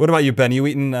 What about you, Ben? You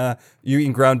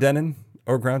eating ground Denon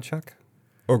or ground chuck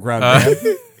or ground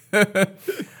Dan?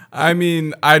 I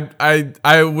mean,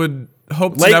 I would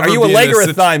hope to never Are you a be leg or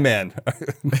a thigh man?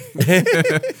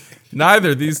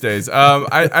 Neither these days.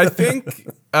 I think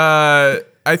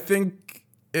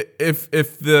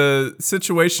if the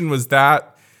situation was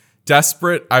that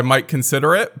desperate, I might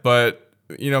consider it, but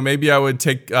maybe I would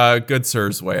take Good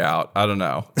Sir's way out. I don't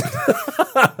know.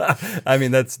 I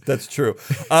mean, that's true.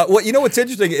 What's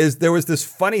interesting is there was this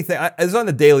funny thing. I was on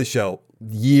the Daily Show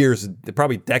years,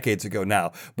 probably decades ago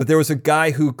now, but there was a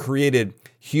guy who created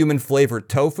human flavored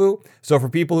tofu. So for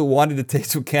people who wanted to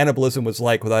taste what cannibalism was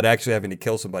like without actually having to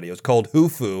kill somebody, it was called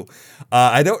hufu.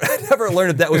 I never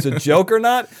learned if that was a joke or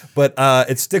not, but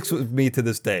it sticks with me to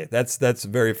this day. That's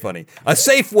very funny. A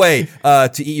safe way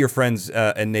to eat your friends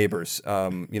and neighbors,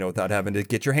 without having to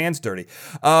get your hands dirty.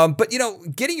 But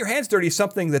getting your hands dirty is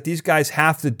something that these guys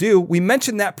have to do. We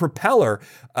mentioned that propeller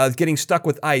getting stuck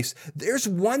with ice. There's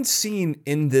one scene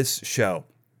in this show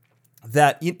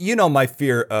that my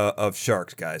fear of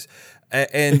sharks, guys,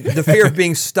 and the fear of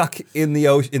being stuck in the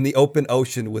open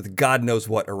ocean with God knows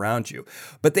what around you.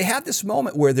 But they have this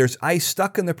moment where there's ice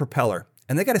stuck in the propeller,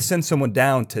 and they got to send someone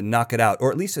down to knock it out,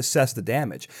 or at least assess the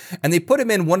damage. And they put him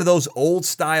in one of those old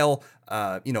style,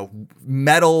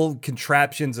 metal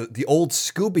contraptions, the old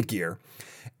scuba gear.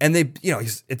 And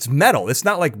it's metal. It's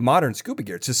not like modern scuba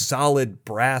gear. It's just solid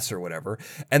brass or whatever.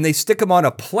 And they stick him on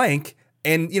a plank.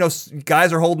 And,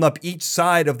 guys are holding up each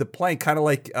side of the plank, kind of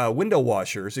like window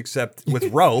washers, except with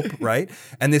rope, right?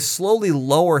 And they slowly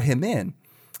lower him in.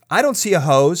 I don't see a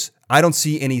hose. I don't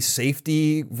see any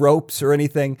safety ropes or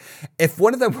anything. If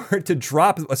one of them were to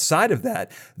drop a side of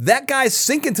that guy's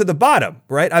sinking to the bottom,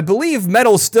 right? I believe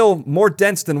metal is still more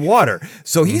dense than water.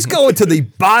 So he's going to the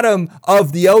bottom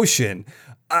of the ocean.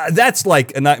 That's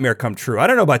like a nightmare come true. I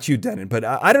don't know about you, Denon, but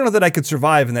I don't know that I could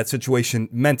survive in that situation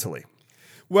mentally.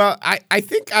 Well, I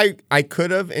think I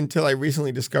could have until I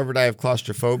recently discovered I have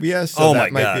claustrophobia, so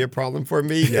that might be a problem for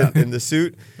me in the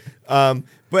suit.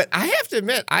 But I have to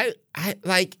admit, I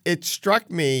it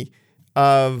struck me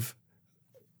of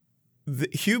the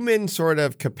human sort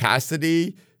of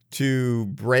capacity to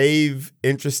brave,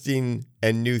 interesting,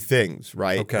 and new things,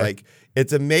 right? Okay. Like,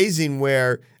 it's amazing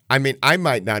where, I mean, I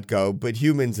might not go, but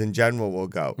humans in general will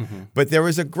go. Mm-hmm. But there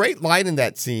was a great line in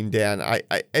that scene, Dan.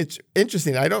 It's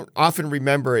interesting. I don't often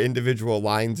remember individual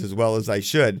lines as well as I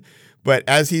should. But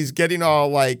as he's getting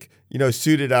all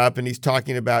suited up and he's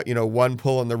talking about, one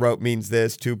pull on the rope means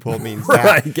this, two pull means that.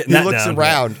 Right, he looks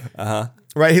around. Uh-huh.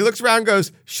 Right. He looks around and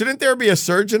goes, shouldn't there be a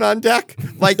surgeon on deck?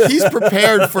 Like, he's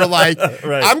prepared for right.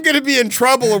 I'm going to be in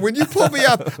trouble. And when you pull me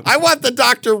up, I want the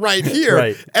doctor right here.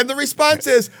 Right. And the response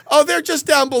is, oh, they're just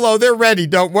down below. They're ready.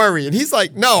 Don't worry. And he's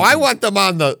like, no, I want them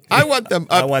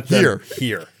up here.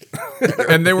 Here.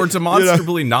 And they were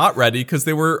demonstrably not ready because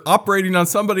they were operating on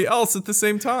somebody else at the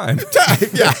same time.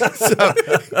 Yeah. So,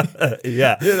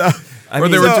 yeah. Or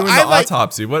they were doing the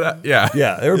autopsy. What? Yeah.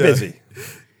 Yeah. They were busy.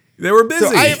 They were busy.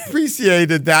 So I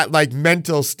appreciated that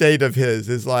mental state of his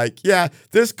is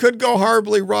this could go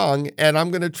horribly wrong, and I'm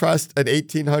going to trust an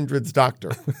 1800s doctor.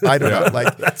 I don't know.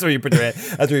 That's where you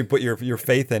put your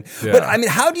faith in. Yeah. But I mean,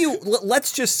 how do you?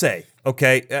 Let's just say,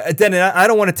 okay, Denon, I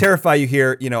don't want to terrify you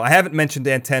here. I haven't mentioned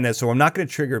antennas, so I'm not going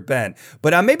to trigger Ben.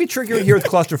 But I may be triggering here with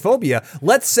claustrophobia.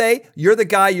 Let's say you're the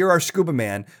guy, you're our scuba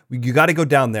man. You got to go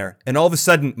down there, and all of a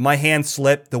sudden, my hand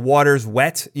slipped. The water's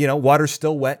wet. Water's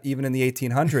still wet, even in the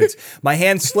 1800s. My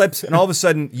hand slips, and all of a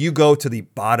sudden, you go to the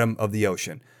bottom of the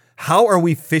ocean. How are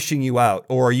we fishing you out,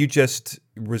 or are you just,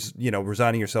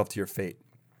 resigning yourself to your fate?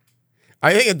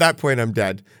 I think at that point I'm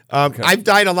dead. Okay. I've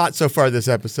died a lot so far this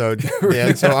episode,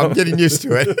 man, so I'm getting used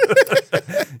to it.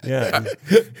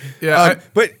 Yeah.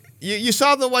 But you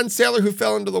saw the one sailor who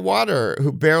fell into the water,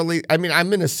 who barely. I mean,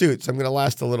 I'm in a suit, so I'm going to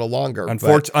last a little longer.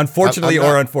 Unfortunately,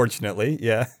 unfortunately,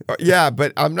 yeah. Yeah,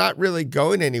 but I'm not really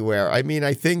going anywhere. I mean,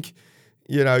 I think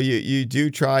you do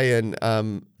try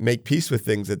and make peace with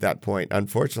things at that point.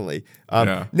 Unfortunately,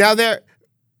 now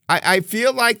I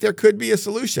feel like there could be a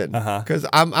solution because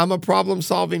I'm a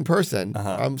problem-solving person.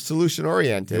 I'm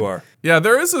solution-oriented. You are. Yeah,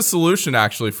 there is a solution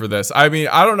actually for this. I mean,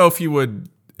 I don't know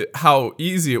how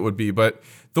easy it would be, but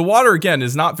the water, again,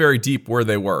 is not very deep where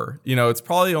they were. It's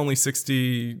probably only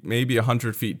 60, maybe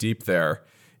 100 feet deep there.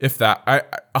 If that,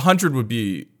 100 would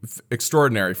be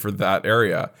extraordinary for that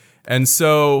area. And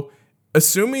so,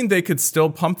 assuming they could still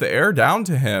pump the air down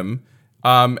to him,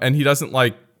 and he doesn't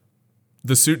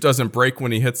the suit doesn't break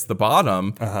when he hits the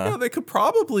bottom, they could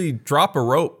probably drop a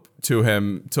rope to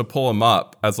him to pull him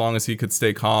up as long as he could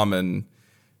stay calm and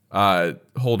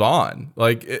hold on.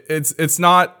 It's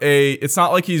not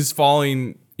like he's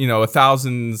falling,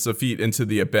 thousands of feet into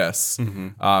the abyss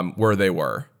where they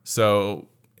were. So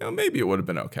maybe it would have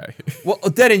been okay. Well,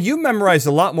 Denon, you memorized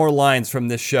a lot more lines from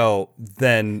this show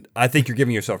than I think you're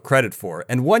giving yourself credit for.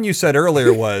 And one you said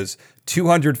earlier was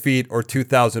 200 feet or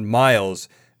 2,000 miles.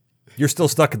 You're still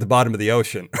stuck at the bottom of the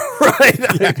ocean,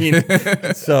 right? I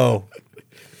mean, so.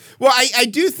 Well, I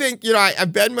do think, I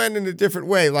Ben went in a different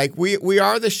way. We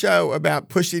are the show about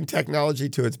pushing technology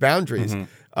to its boundaries.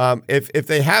 If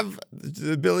they have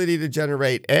the ability to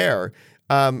generate air,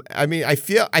 I mean, I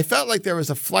felt like there was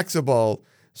a flexible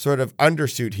sort of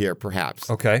undersuit here, perhaps.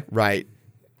 Okay. Right.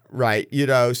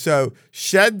 So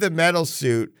shed the metal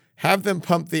suit, have them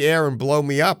pump the air and blow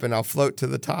me up, and I'll float to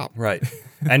the top. Right.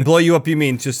 And blow you up, you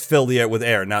mean just fill the air with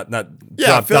air, not drop fill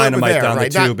it with dynamite air, down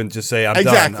right? the tube and just say, I'm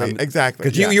exactly, done. Exactly.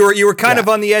 Because yeah. you were kind Yeah. of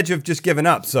on the edge of just giving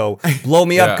up. So blow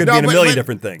me up could No, mean a but- million but-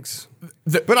 different things.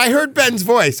 But I heard Ben's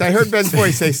voice.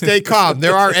 Say, "Stay calm.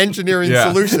 There are engineering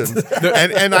solutions."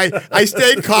 and I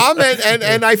stayed calm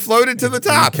and I floated to the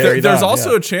top. Carried There's on,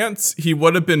 also yeah. a chance he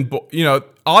would have been,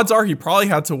 odds are he probably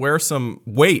had to wear some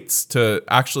weights to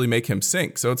actually make him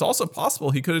sink. So it's also possible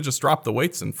he could have just dropped the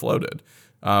weights and floated.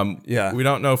 We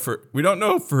don't know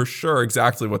for sure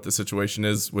exactly what the situation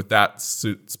is with that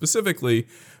suit specifically,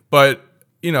 but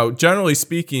generally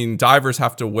speaking, divers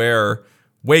have to wear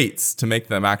weights to make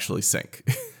them actually sink.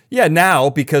 Yeah, now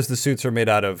because the suits are made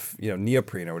out of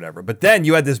neoprene or whatever. But then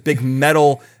you had this big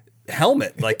metal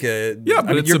helmet, like but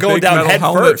it's you're a going big down metal head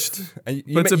helmet. first. But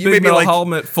it's a big metal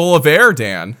helmet full of air,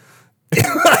 Dan.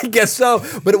 I guess so.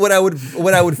 But what I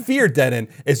would fear, Denon,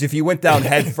 is if you went down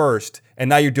head first and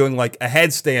now you're doing like a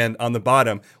headstand on the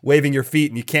bottom, waving your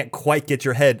feet, and you can't quite get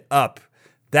your head up.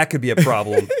 That could be a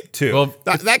problem too. Well,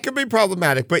 that could be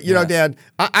problematic. But Dan,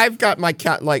 I've got my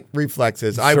cat-like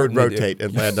reflexes. I would rotate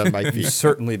and land on my You feet.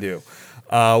 certainly do.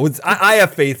 I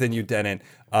have faith in you, Denon,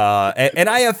 and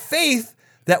I have faith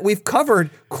that we've covered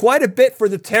quite a bit for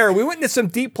the Terror. We went into some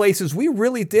deep places. We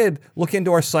really did look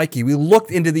into our psyche. We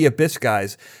looked into the Abyss,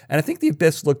 guys, and I think the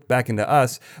Abyss looked back into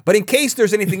us. But in case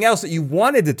there's anything else that you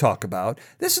wanted to talk about,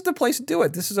 this is the place to do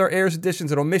it. This is our Errors,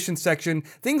 Additions, and Omissions section.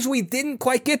 Things we didn't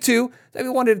quite get to that we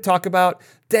wanted to talk about.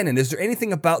 Denon, is there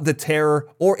anything about the Terror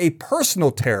or a personal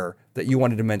terror that you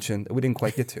wanted to mention that we didn't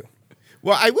quite get to?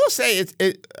 Well, I will say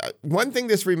one thing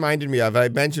this reminded me of, I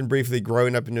mentioned briefly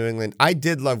growing up in New England, I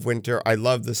did love winter. I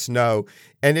love the snow.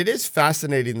 And it is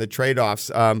fascinating, the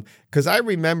trade-offs, because I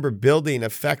remember building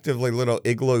effectively little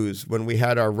igloos when we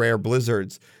had our rare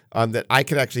blizzards that I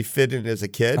could actually fit in as a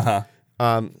kid.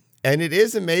 And it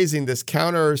is amazing, this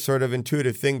counter sort of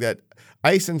intuitive thing that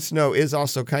ice and snow is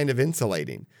also kind of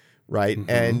insulating, right?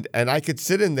 Mm-hmm. And I could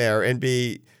sit in there and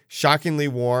be shockingly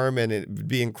warm, and it would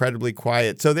be incredibly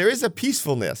quiet. So there is a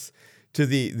peacefulness to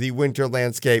the winter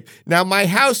landscape. Now, my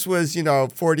house was,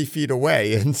 40 feet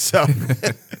away, and so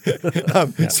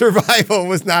survival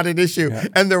was not an issue. Yeah.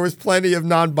 And there was plenty of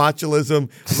non-botulism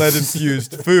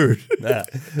lead-infused food. Yeah.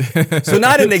 So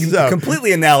not in a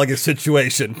completely analogous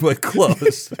situation, but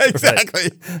close.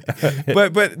 Exactly.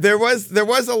 Right. But there was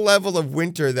a level of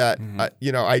winter that,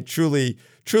 I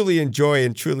truly enjoy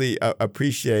and truly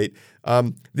appreciate.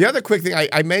 The other quick thing,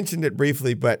 I mentioned it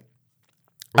briefly, but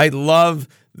I love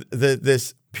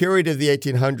this period of the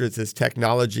 1800s as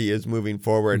technology is moving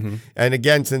forward. Mm-hmm. And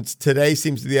again, since today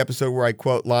seems to be the episode where I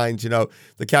quote lines,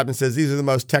 the captain says, these are the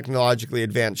most technologically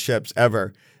advanced ships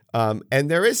ever.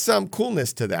 And there is some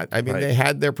coolness to that. I mean, They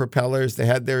had their propellers, they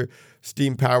had their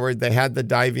steam powered, they had the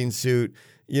diving suit.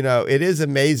 It is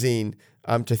amazing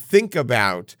to think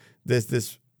about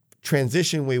this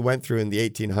transition we went through in the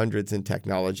 1800s in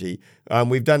technology.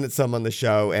 We've done it some on the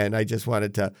show, and I just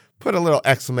wanted to put a little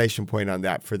exclamation point on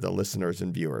that for the listeners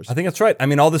and viewers. I think that's right. I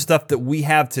mean, all the stuff that we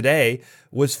have today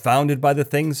was founded by the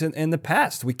things in the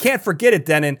past. We can't forget it,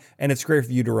 Denon, and it's great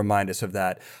for you to remind us of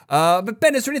that. But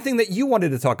Ben, is there anything that you wanted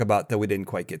to talk about that we didn't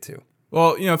quite get to?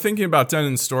 Well, thinking about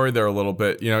Denon's story there a little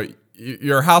bit,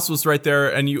 your house was right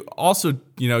there, and you also,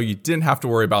 you didn't have to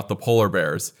worry about the polar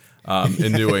bears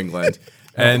in New England.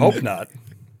 And I hope not.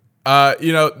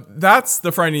 That's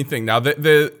the frightening thing. Now, this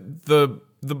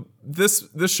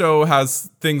show has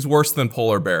things worse than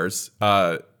polar bears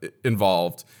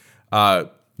involved. For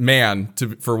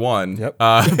one. Yep.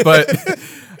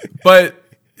 But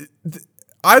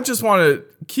I just want to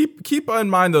keep in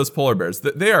mind those polar bears.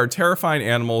 They are terrifying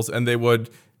animals, and they would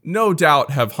no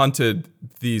doubt have hunted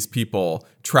these people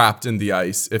trapped in the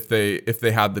ice if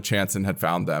they had the chance and had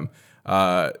found them.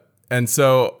 And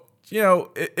so,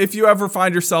 if you ever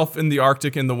find yourself in the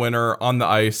Arctic in the winter on the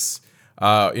ice,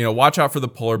 watch out for the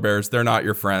polar bears. They're not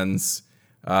your friends.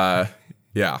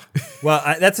 Yeah. Well,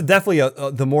 that's definitely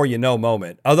the more you know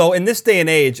moment. Although in this day and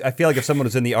age, I feel like if someone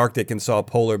was in the Arctic and saw a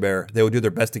polar bear, they would do their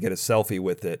best to get a selfie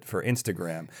with it for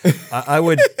Instagram. I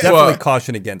would definitely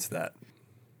caution against that.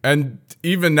 And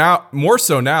even now, more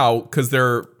so now, because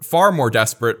they're far more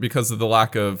desperate because of the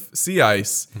lack of sea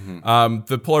ice,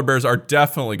 the polar bears are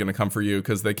definitely going to come for you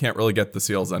because they can't really get the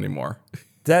seals anymore.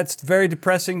 That's very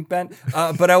depressing, Ben.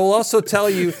 But I will also tell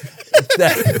you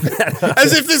that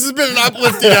As if this has been an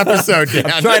uplifting episode, Dan.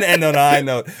 I'm trying to end on a high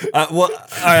note. Well, all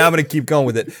right, I'm going to keep going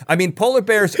with it. I mean, polar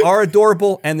bears are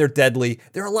adorable and they're deadly.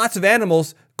 There are lots of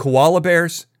animals: koala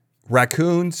bears,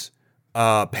 raccoons,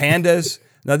 pandas.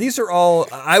 Now, these are all,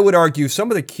 I would argue,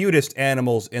 some of the cutest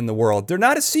animals in the world. They're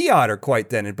not a sea otter quite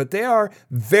then, but they are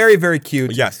very, very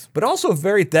cute. Yes. But also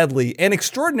very deadly and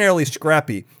extraordinarily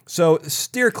scrappy. So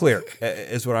steer clear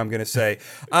is what I'm going to say.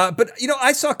 But,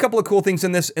 I saw a couple of cool things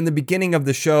in this. In the beginning of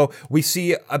the show,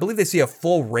 I believe they see a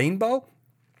full rainbow,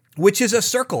 which is a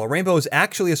circle. A rainbow is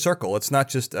actually a circle. It's not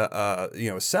just a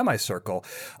semicircle.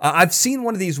 I've seen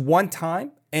one of these one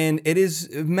time. And it is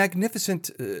magnificent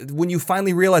when you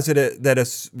finally realize that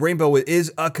a rainbow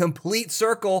is a complete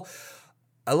circle.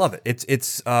 I love it.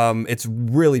 It's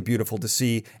really beautiful to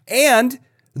see. And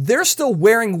they're still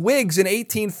wearing wigs in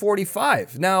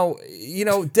 1845. Now,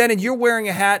 Denon, you're wearing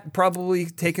a hat probably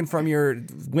taken from your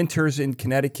winters in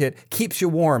Connecticut. Keeps you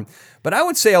warm. But I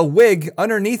would say a wig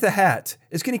underneath a hat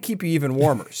is going to keep you even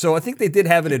warmer. So I think they did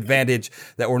have an advantage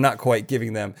that we're not quite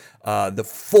giving them the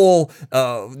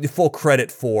full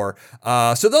credit for.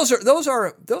 So those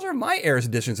are my errors,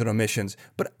 additions, and omissions.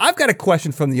 But I've got a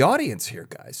question from the audience here,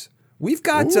 guys. We've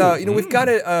got we've got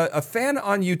a fan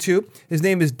on YouTube. His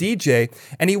name is DJ,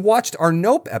 and he watched our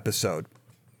Nope episode.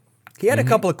 He had a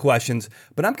couple of questions,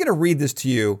 but I'm going to read this to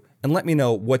you and let me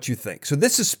know what you think. So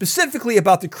this is specifically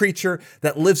about the creature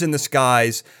that lives in the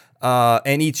skies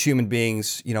and eats human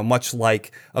beings, much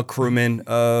like a crewman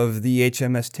of the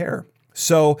HMS Terror.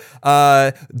 So,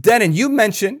 Denon, you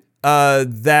mentioned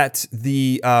that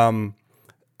the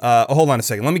hold on a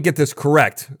second. Let me get this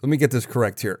correct.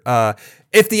 Here.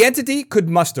 If the entity could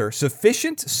muster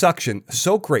sufficient suction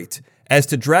so great as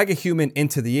to drag a human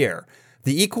into the air,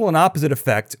 the equal and opposite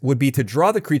effect would be to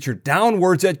draw the creature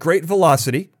downwards at great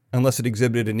velocity, unless it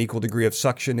exhibited an equal degree of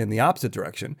suction in the opposite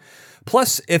direction.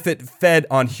 Plus, if it fed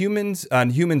on humans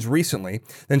recently,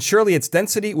 then surely its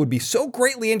density would be so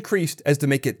greatly increased as to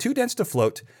make it too dense to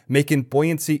float, making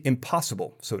buoyancy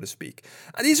impossible, so to speak.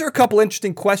 These are a couple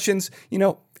interesting questions.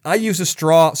 I use a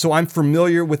straw, so I'm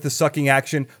familiar with the sucking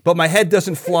action, but my head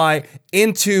doesn't fly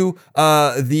into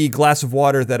the glass of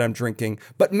water that I'm drinking.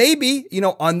 But maybe,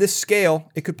 on this scale,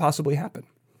 it could possibly happen.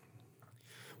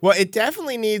 Well, it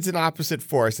definitely needs an opposite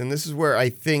force, and this is where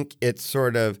I think it's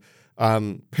sort of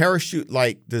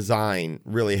parachute-like design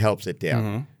really helps it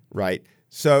down, right?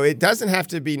 So it doesn't have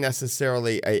to be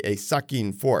necessarily a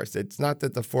sucking force. It's not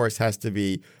that the force has to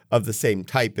be of the same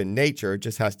type in nature. It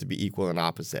just has to be equal and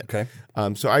opposite. Okay.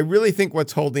 So I really think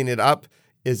what's holding it up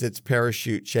is its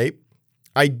parachute shape.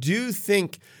 I do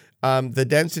think the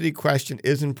density question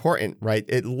is important, right?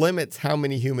 It limits how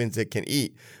many humans it can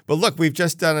eat. But look, we've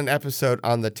just done an episode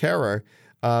on the Terror.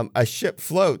 A ship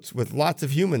floats with lots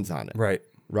of humans on it.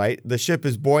 Right? The ship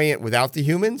is buoyant without the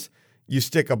humans. You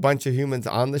stick a bunch of humans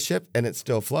on the ship and it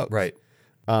still floats. Right.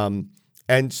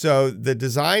 And so the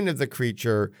design of the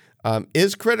creature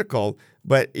is critical,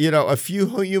 but a few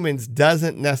humans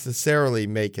doesn't necessarily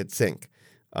make it sink.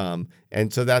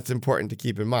 And so that's important to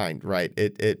keep in mind, right?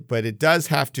 But it does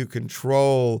have to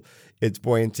control its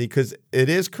buoyancy because it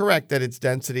is correct that its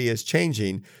density is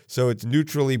changing. So its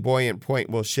neutrally buoyant point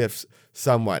will shift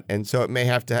somewhat. And so it may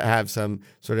have to have some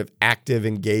sort of active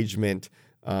engagement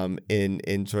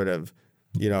in sort of,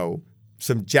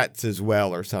 some jets as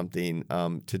well or something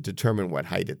to determine what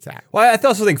height it's at. Well, I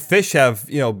also think fish have,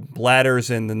 bladders,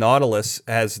 and the Nautilus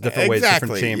has different ways,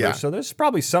 different chambers. Yeah. So there's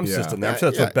probably some system there. I'm sure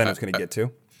that's what Ben was going to get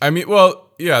to. I mean, well,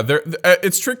 yeah,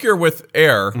 it's trickier with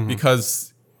air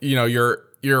because,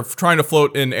 you're trying to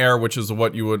float in air, which is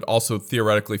what you would also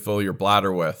theoretically fill your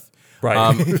bladder with. Right.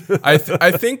 I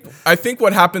think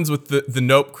what happens with the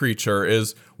Nope creature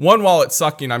is, one, while it's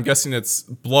sucking, I'm guessing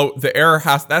the air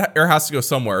has to go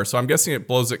somewhere. So I'm guessing it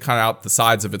blows it kind of out the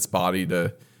sides of its body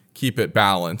to keep it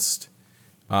balanced.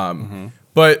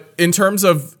 But in terms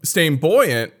of staying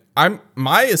buoyant,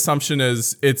 my assumption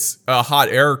is it's a hot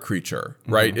air creature,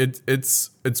 right?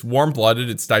 It's warm-blooded,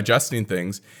 it's digesting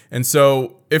things. And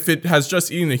so if it has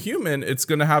just eaten a human, it's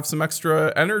going to have some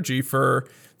extra energy for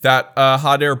that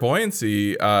hot air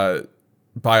buoyancy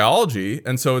biology,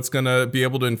 and so it's going to be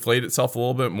able to inflate itself a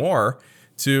little bit more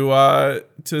to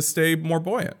stay more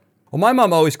buoyant. Well, my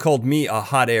mom always called me a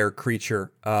hot air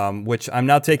creature, which I'm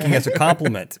now taking as a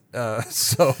compliment.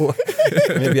 So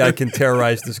maybe I can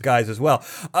terrorize this guys as well.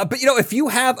 But if you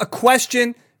have a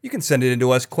question, you can send it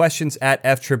into us, questions at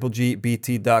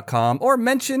fgbt.com, or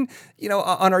mention,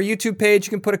 on our YouTube page, you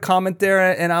can put a comment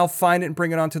there and I'll find it and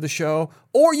bring it onto the show.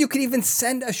 Or you can even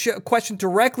send a question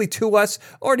directly to us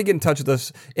or to get in touch with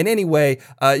us in any way.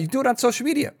 You can do it on social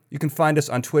media. You can find us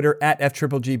on Twitter at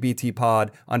FGGBTpod,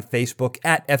 on Facebook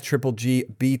at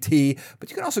FGGBT, but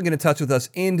you can also get in touch with us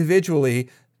individually.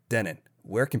 Denon,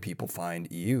 where can people find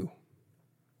you?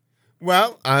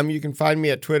 Well, you can find me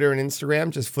at Twitter and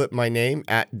Instagram. Just flip my name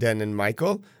at Denon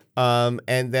Michael.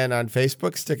 And then on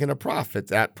Facebook, stick in a prof.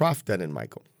 It's at Prof Denon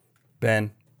Michael.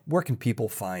 Ben, where can people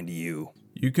find you?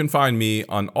 You can find me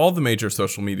on all the major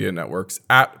social media networks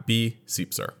at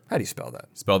bsiepser. How do you spell that?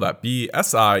 Spell that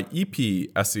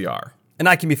BSIEPSER. And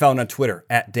I can be found on Twitter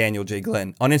at Daniel J.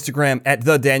 Glenn, on Instagram at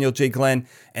The Daniel J. Glenn,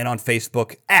 and on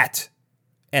Facebook at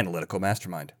Analytical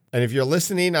Mastermind. And if you're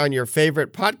listening on your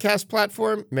favorite podcast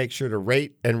platform, make sure to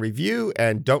rate and review,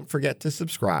 and don't forget to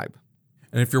subscribe.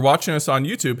 And if you're watching us on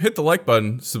YouTube, hit the like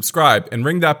button, subscribe, and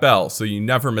ring that bell so you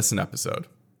never miss an episode.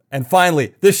 And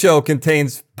finally, this show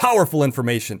contains powerful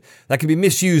information that can be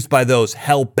misused by those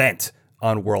hell-bent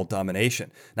on world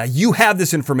domination. Now, you have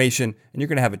this information, and you're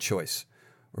going to have a choice.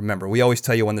 Remember, we always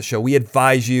tell you on the show, we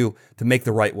advise you to make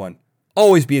the right one.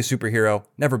 Always be a superhero,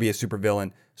 never be a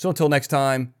supervillain. So until next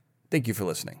time, thank you for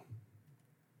listening.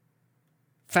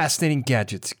 Fascinating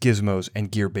Gadgets, Gizmos,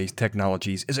 and Gear-Based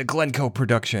Technologies is a Glencoe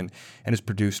production and is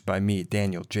produced by me,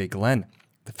 Daniel J. Glenn.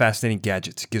 The Fascinating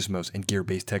Gadgets, Gizmos, and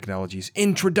Gear-Based Technologies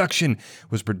introduction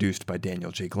was produced by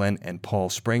Daniel J. Glenn and Paul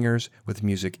Springers, with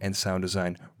music and sound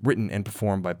design written and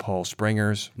performed by Paul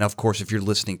Springers. Now, of course, if you're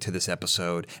listening to this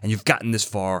episode and you've gotten this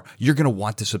far, you're going to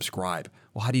want to subscribe.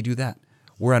 Well, how do you do that?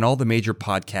 We're on all the major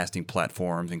podcasting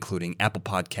platforms, including Apple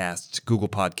Podcasts, Google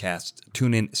Podcasts,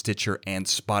 TuneIn, Stitcher, and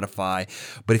Spotify.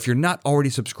 But if you're not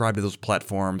already subscribed to those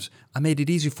platforms, I made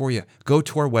it easy for you. Go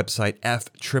to our website,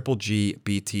 fggt.com.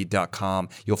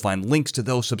 You'll find links to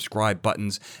those subscribe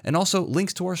buttons and also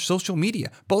links to our social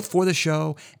media, both for the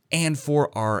show and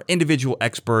for our individual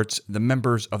experts, the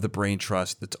members of the Brain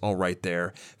Trust. That's all right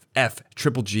there.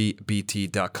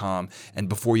 fggt.com. And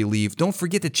before you leave, don't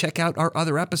forget to check out our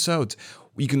other episodes.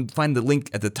 You can find the link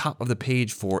at the top of the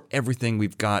page for everything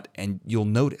we've got, and you'll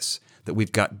notice that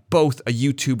we've got both a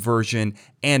YouTube version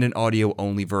and an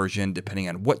audio-only version. Depending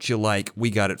on what you like, we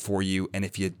got it for you. And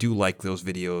if you do like those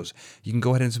videos, you can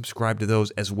go ahead and subscribe to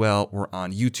those as well. We're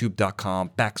on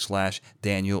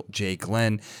youtube.com/Daniel J.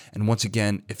 Glenn. And once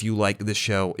again, if you like this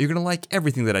show, you're going to like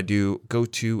everything that I do. Go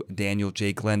to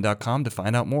danieljglenn.com to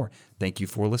find out more. Thank you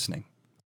for listening.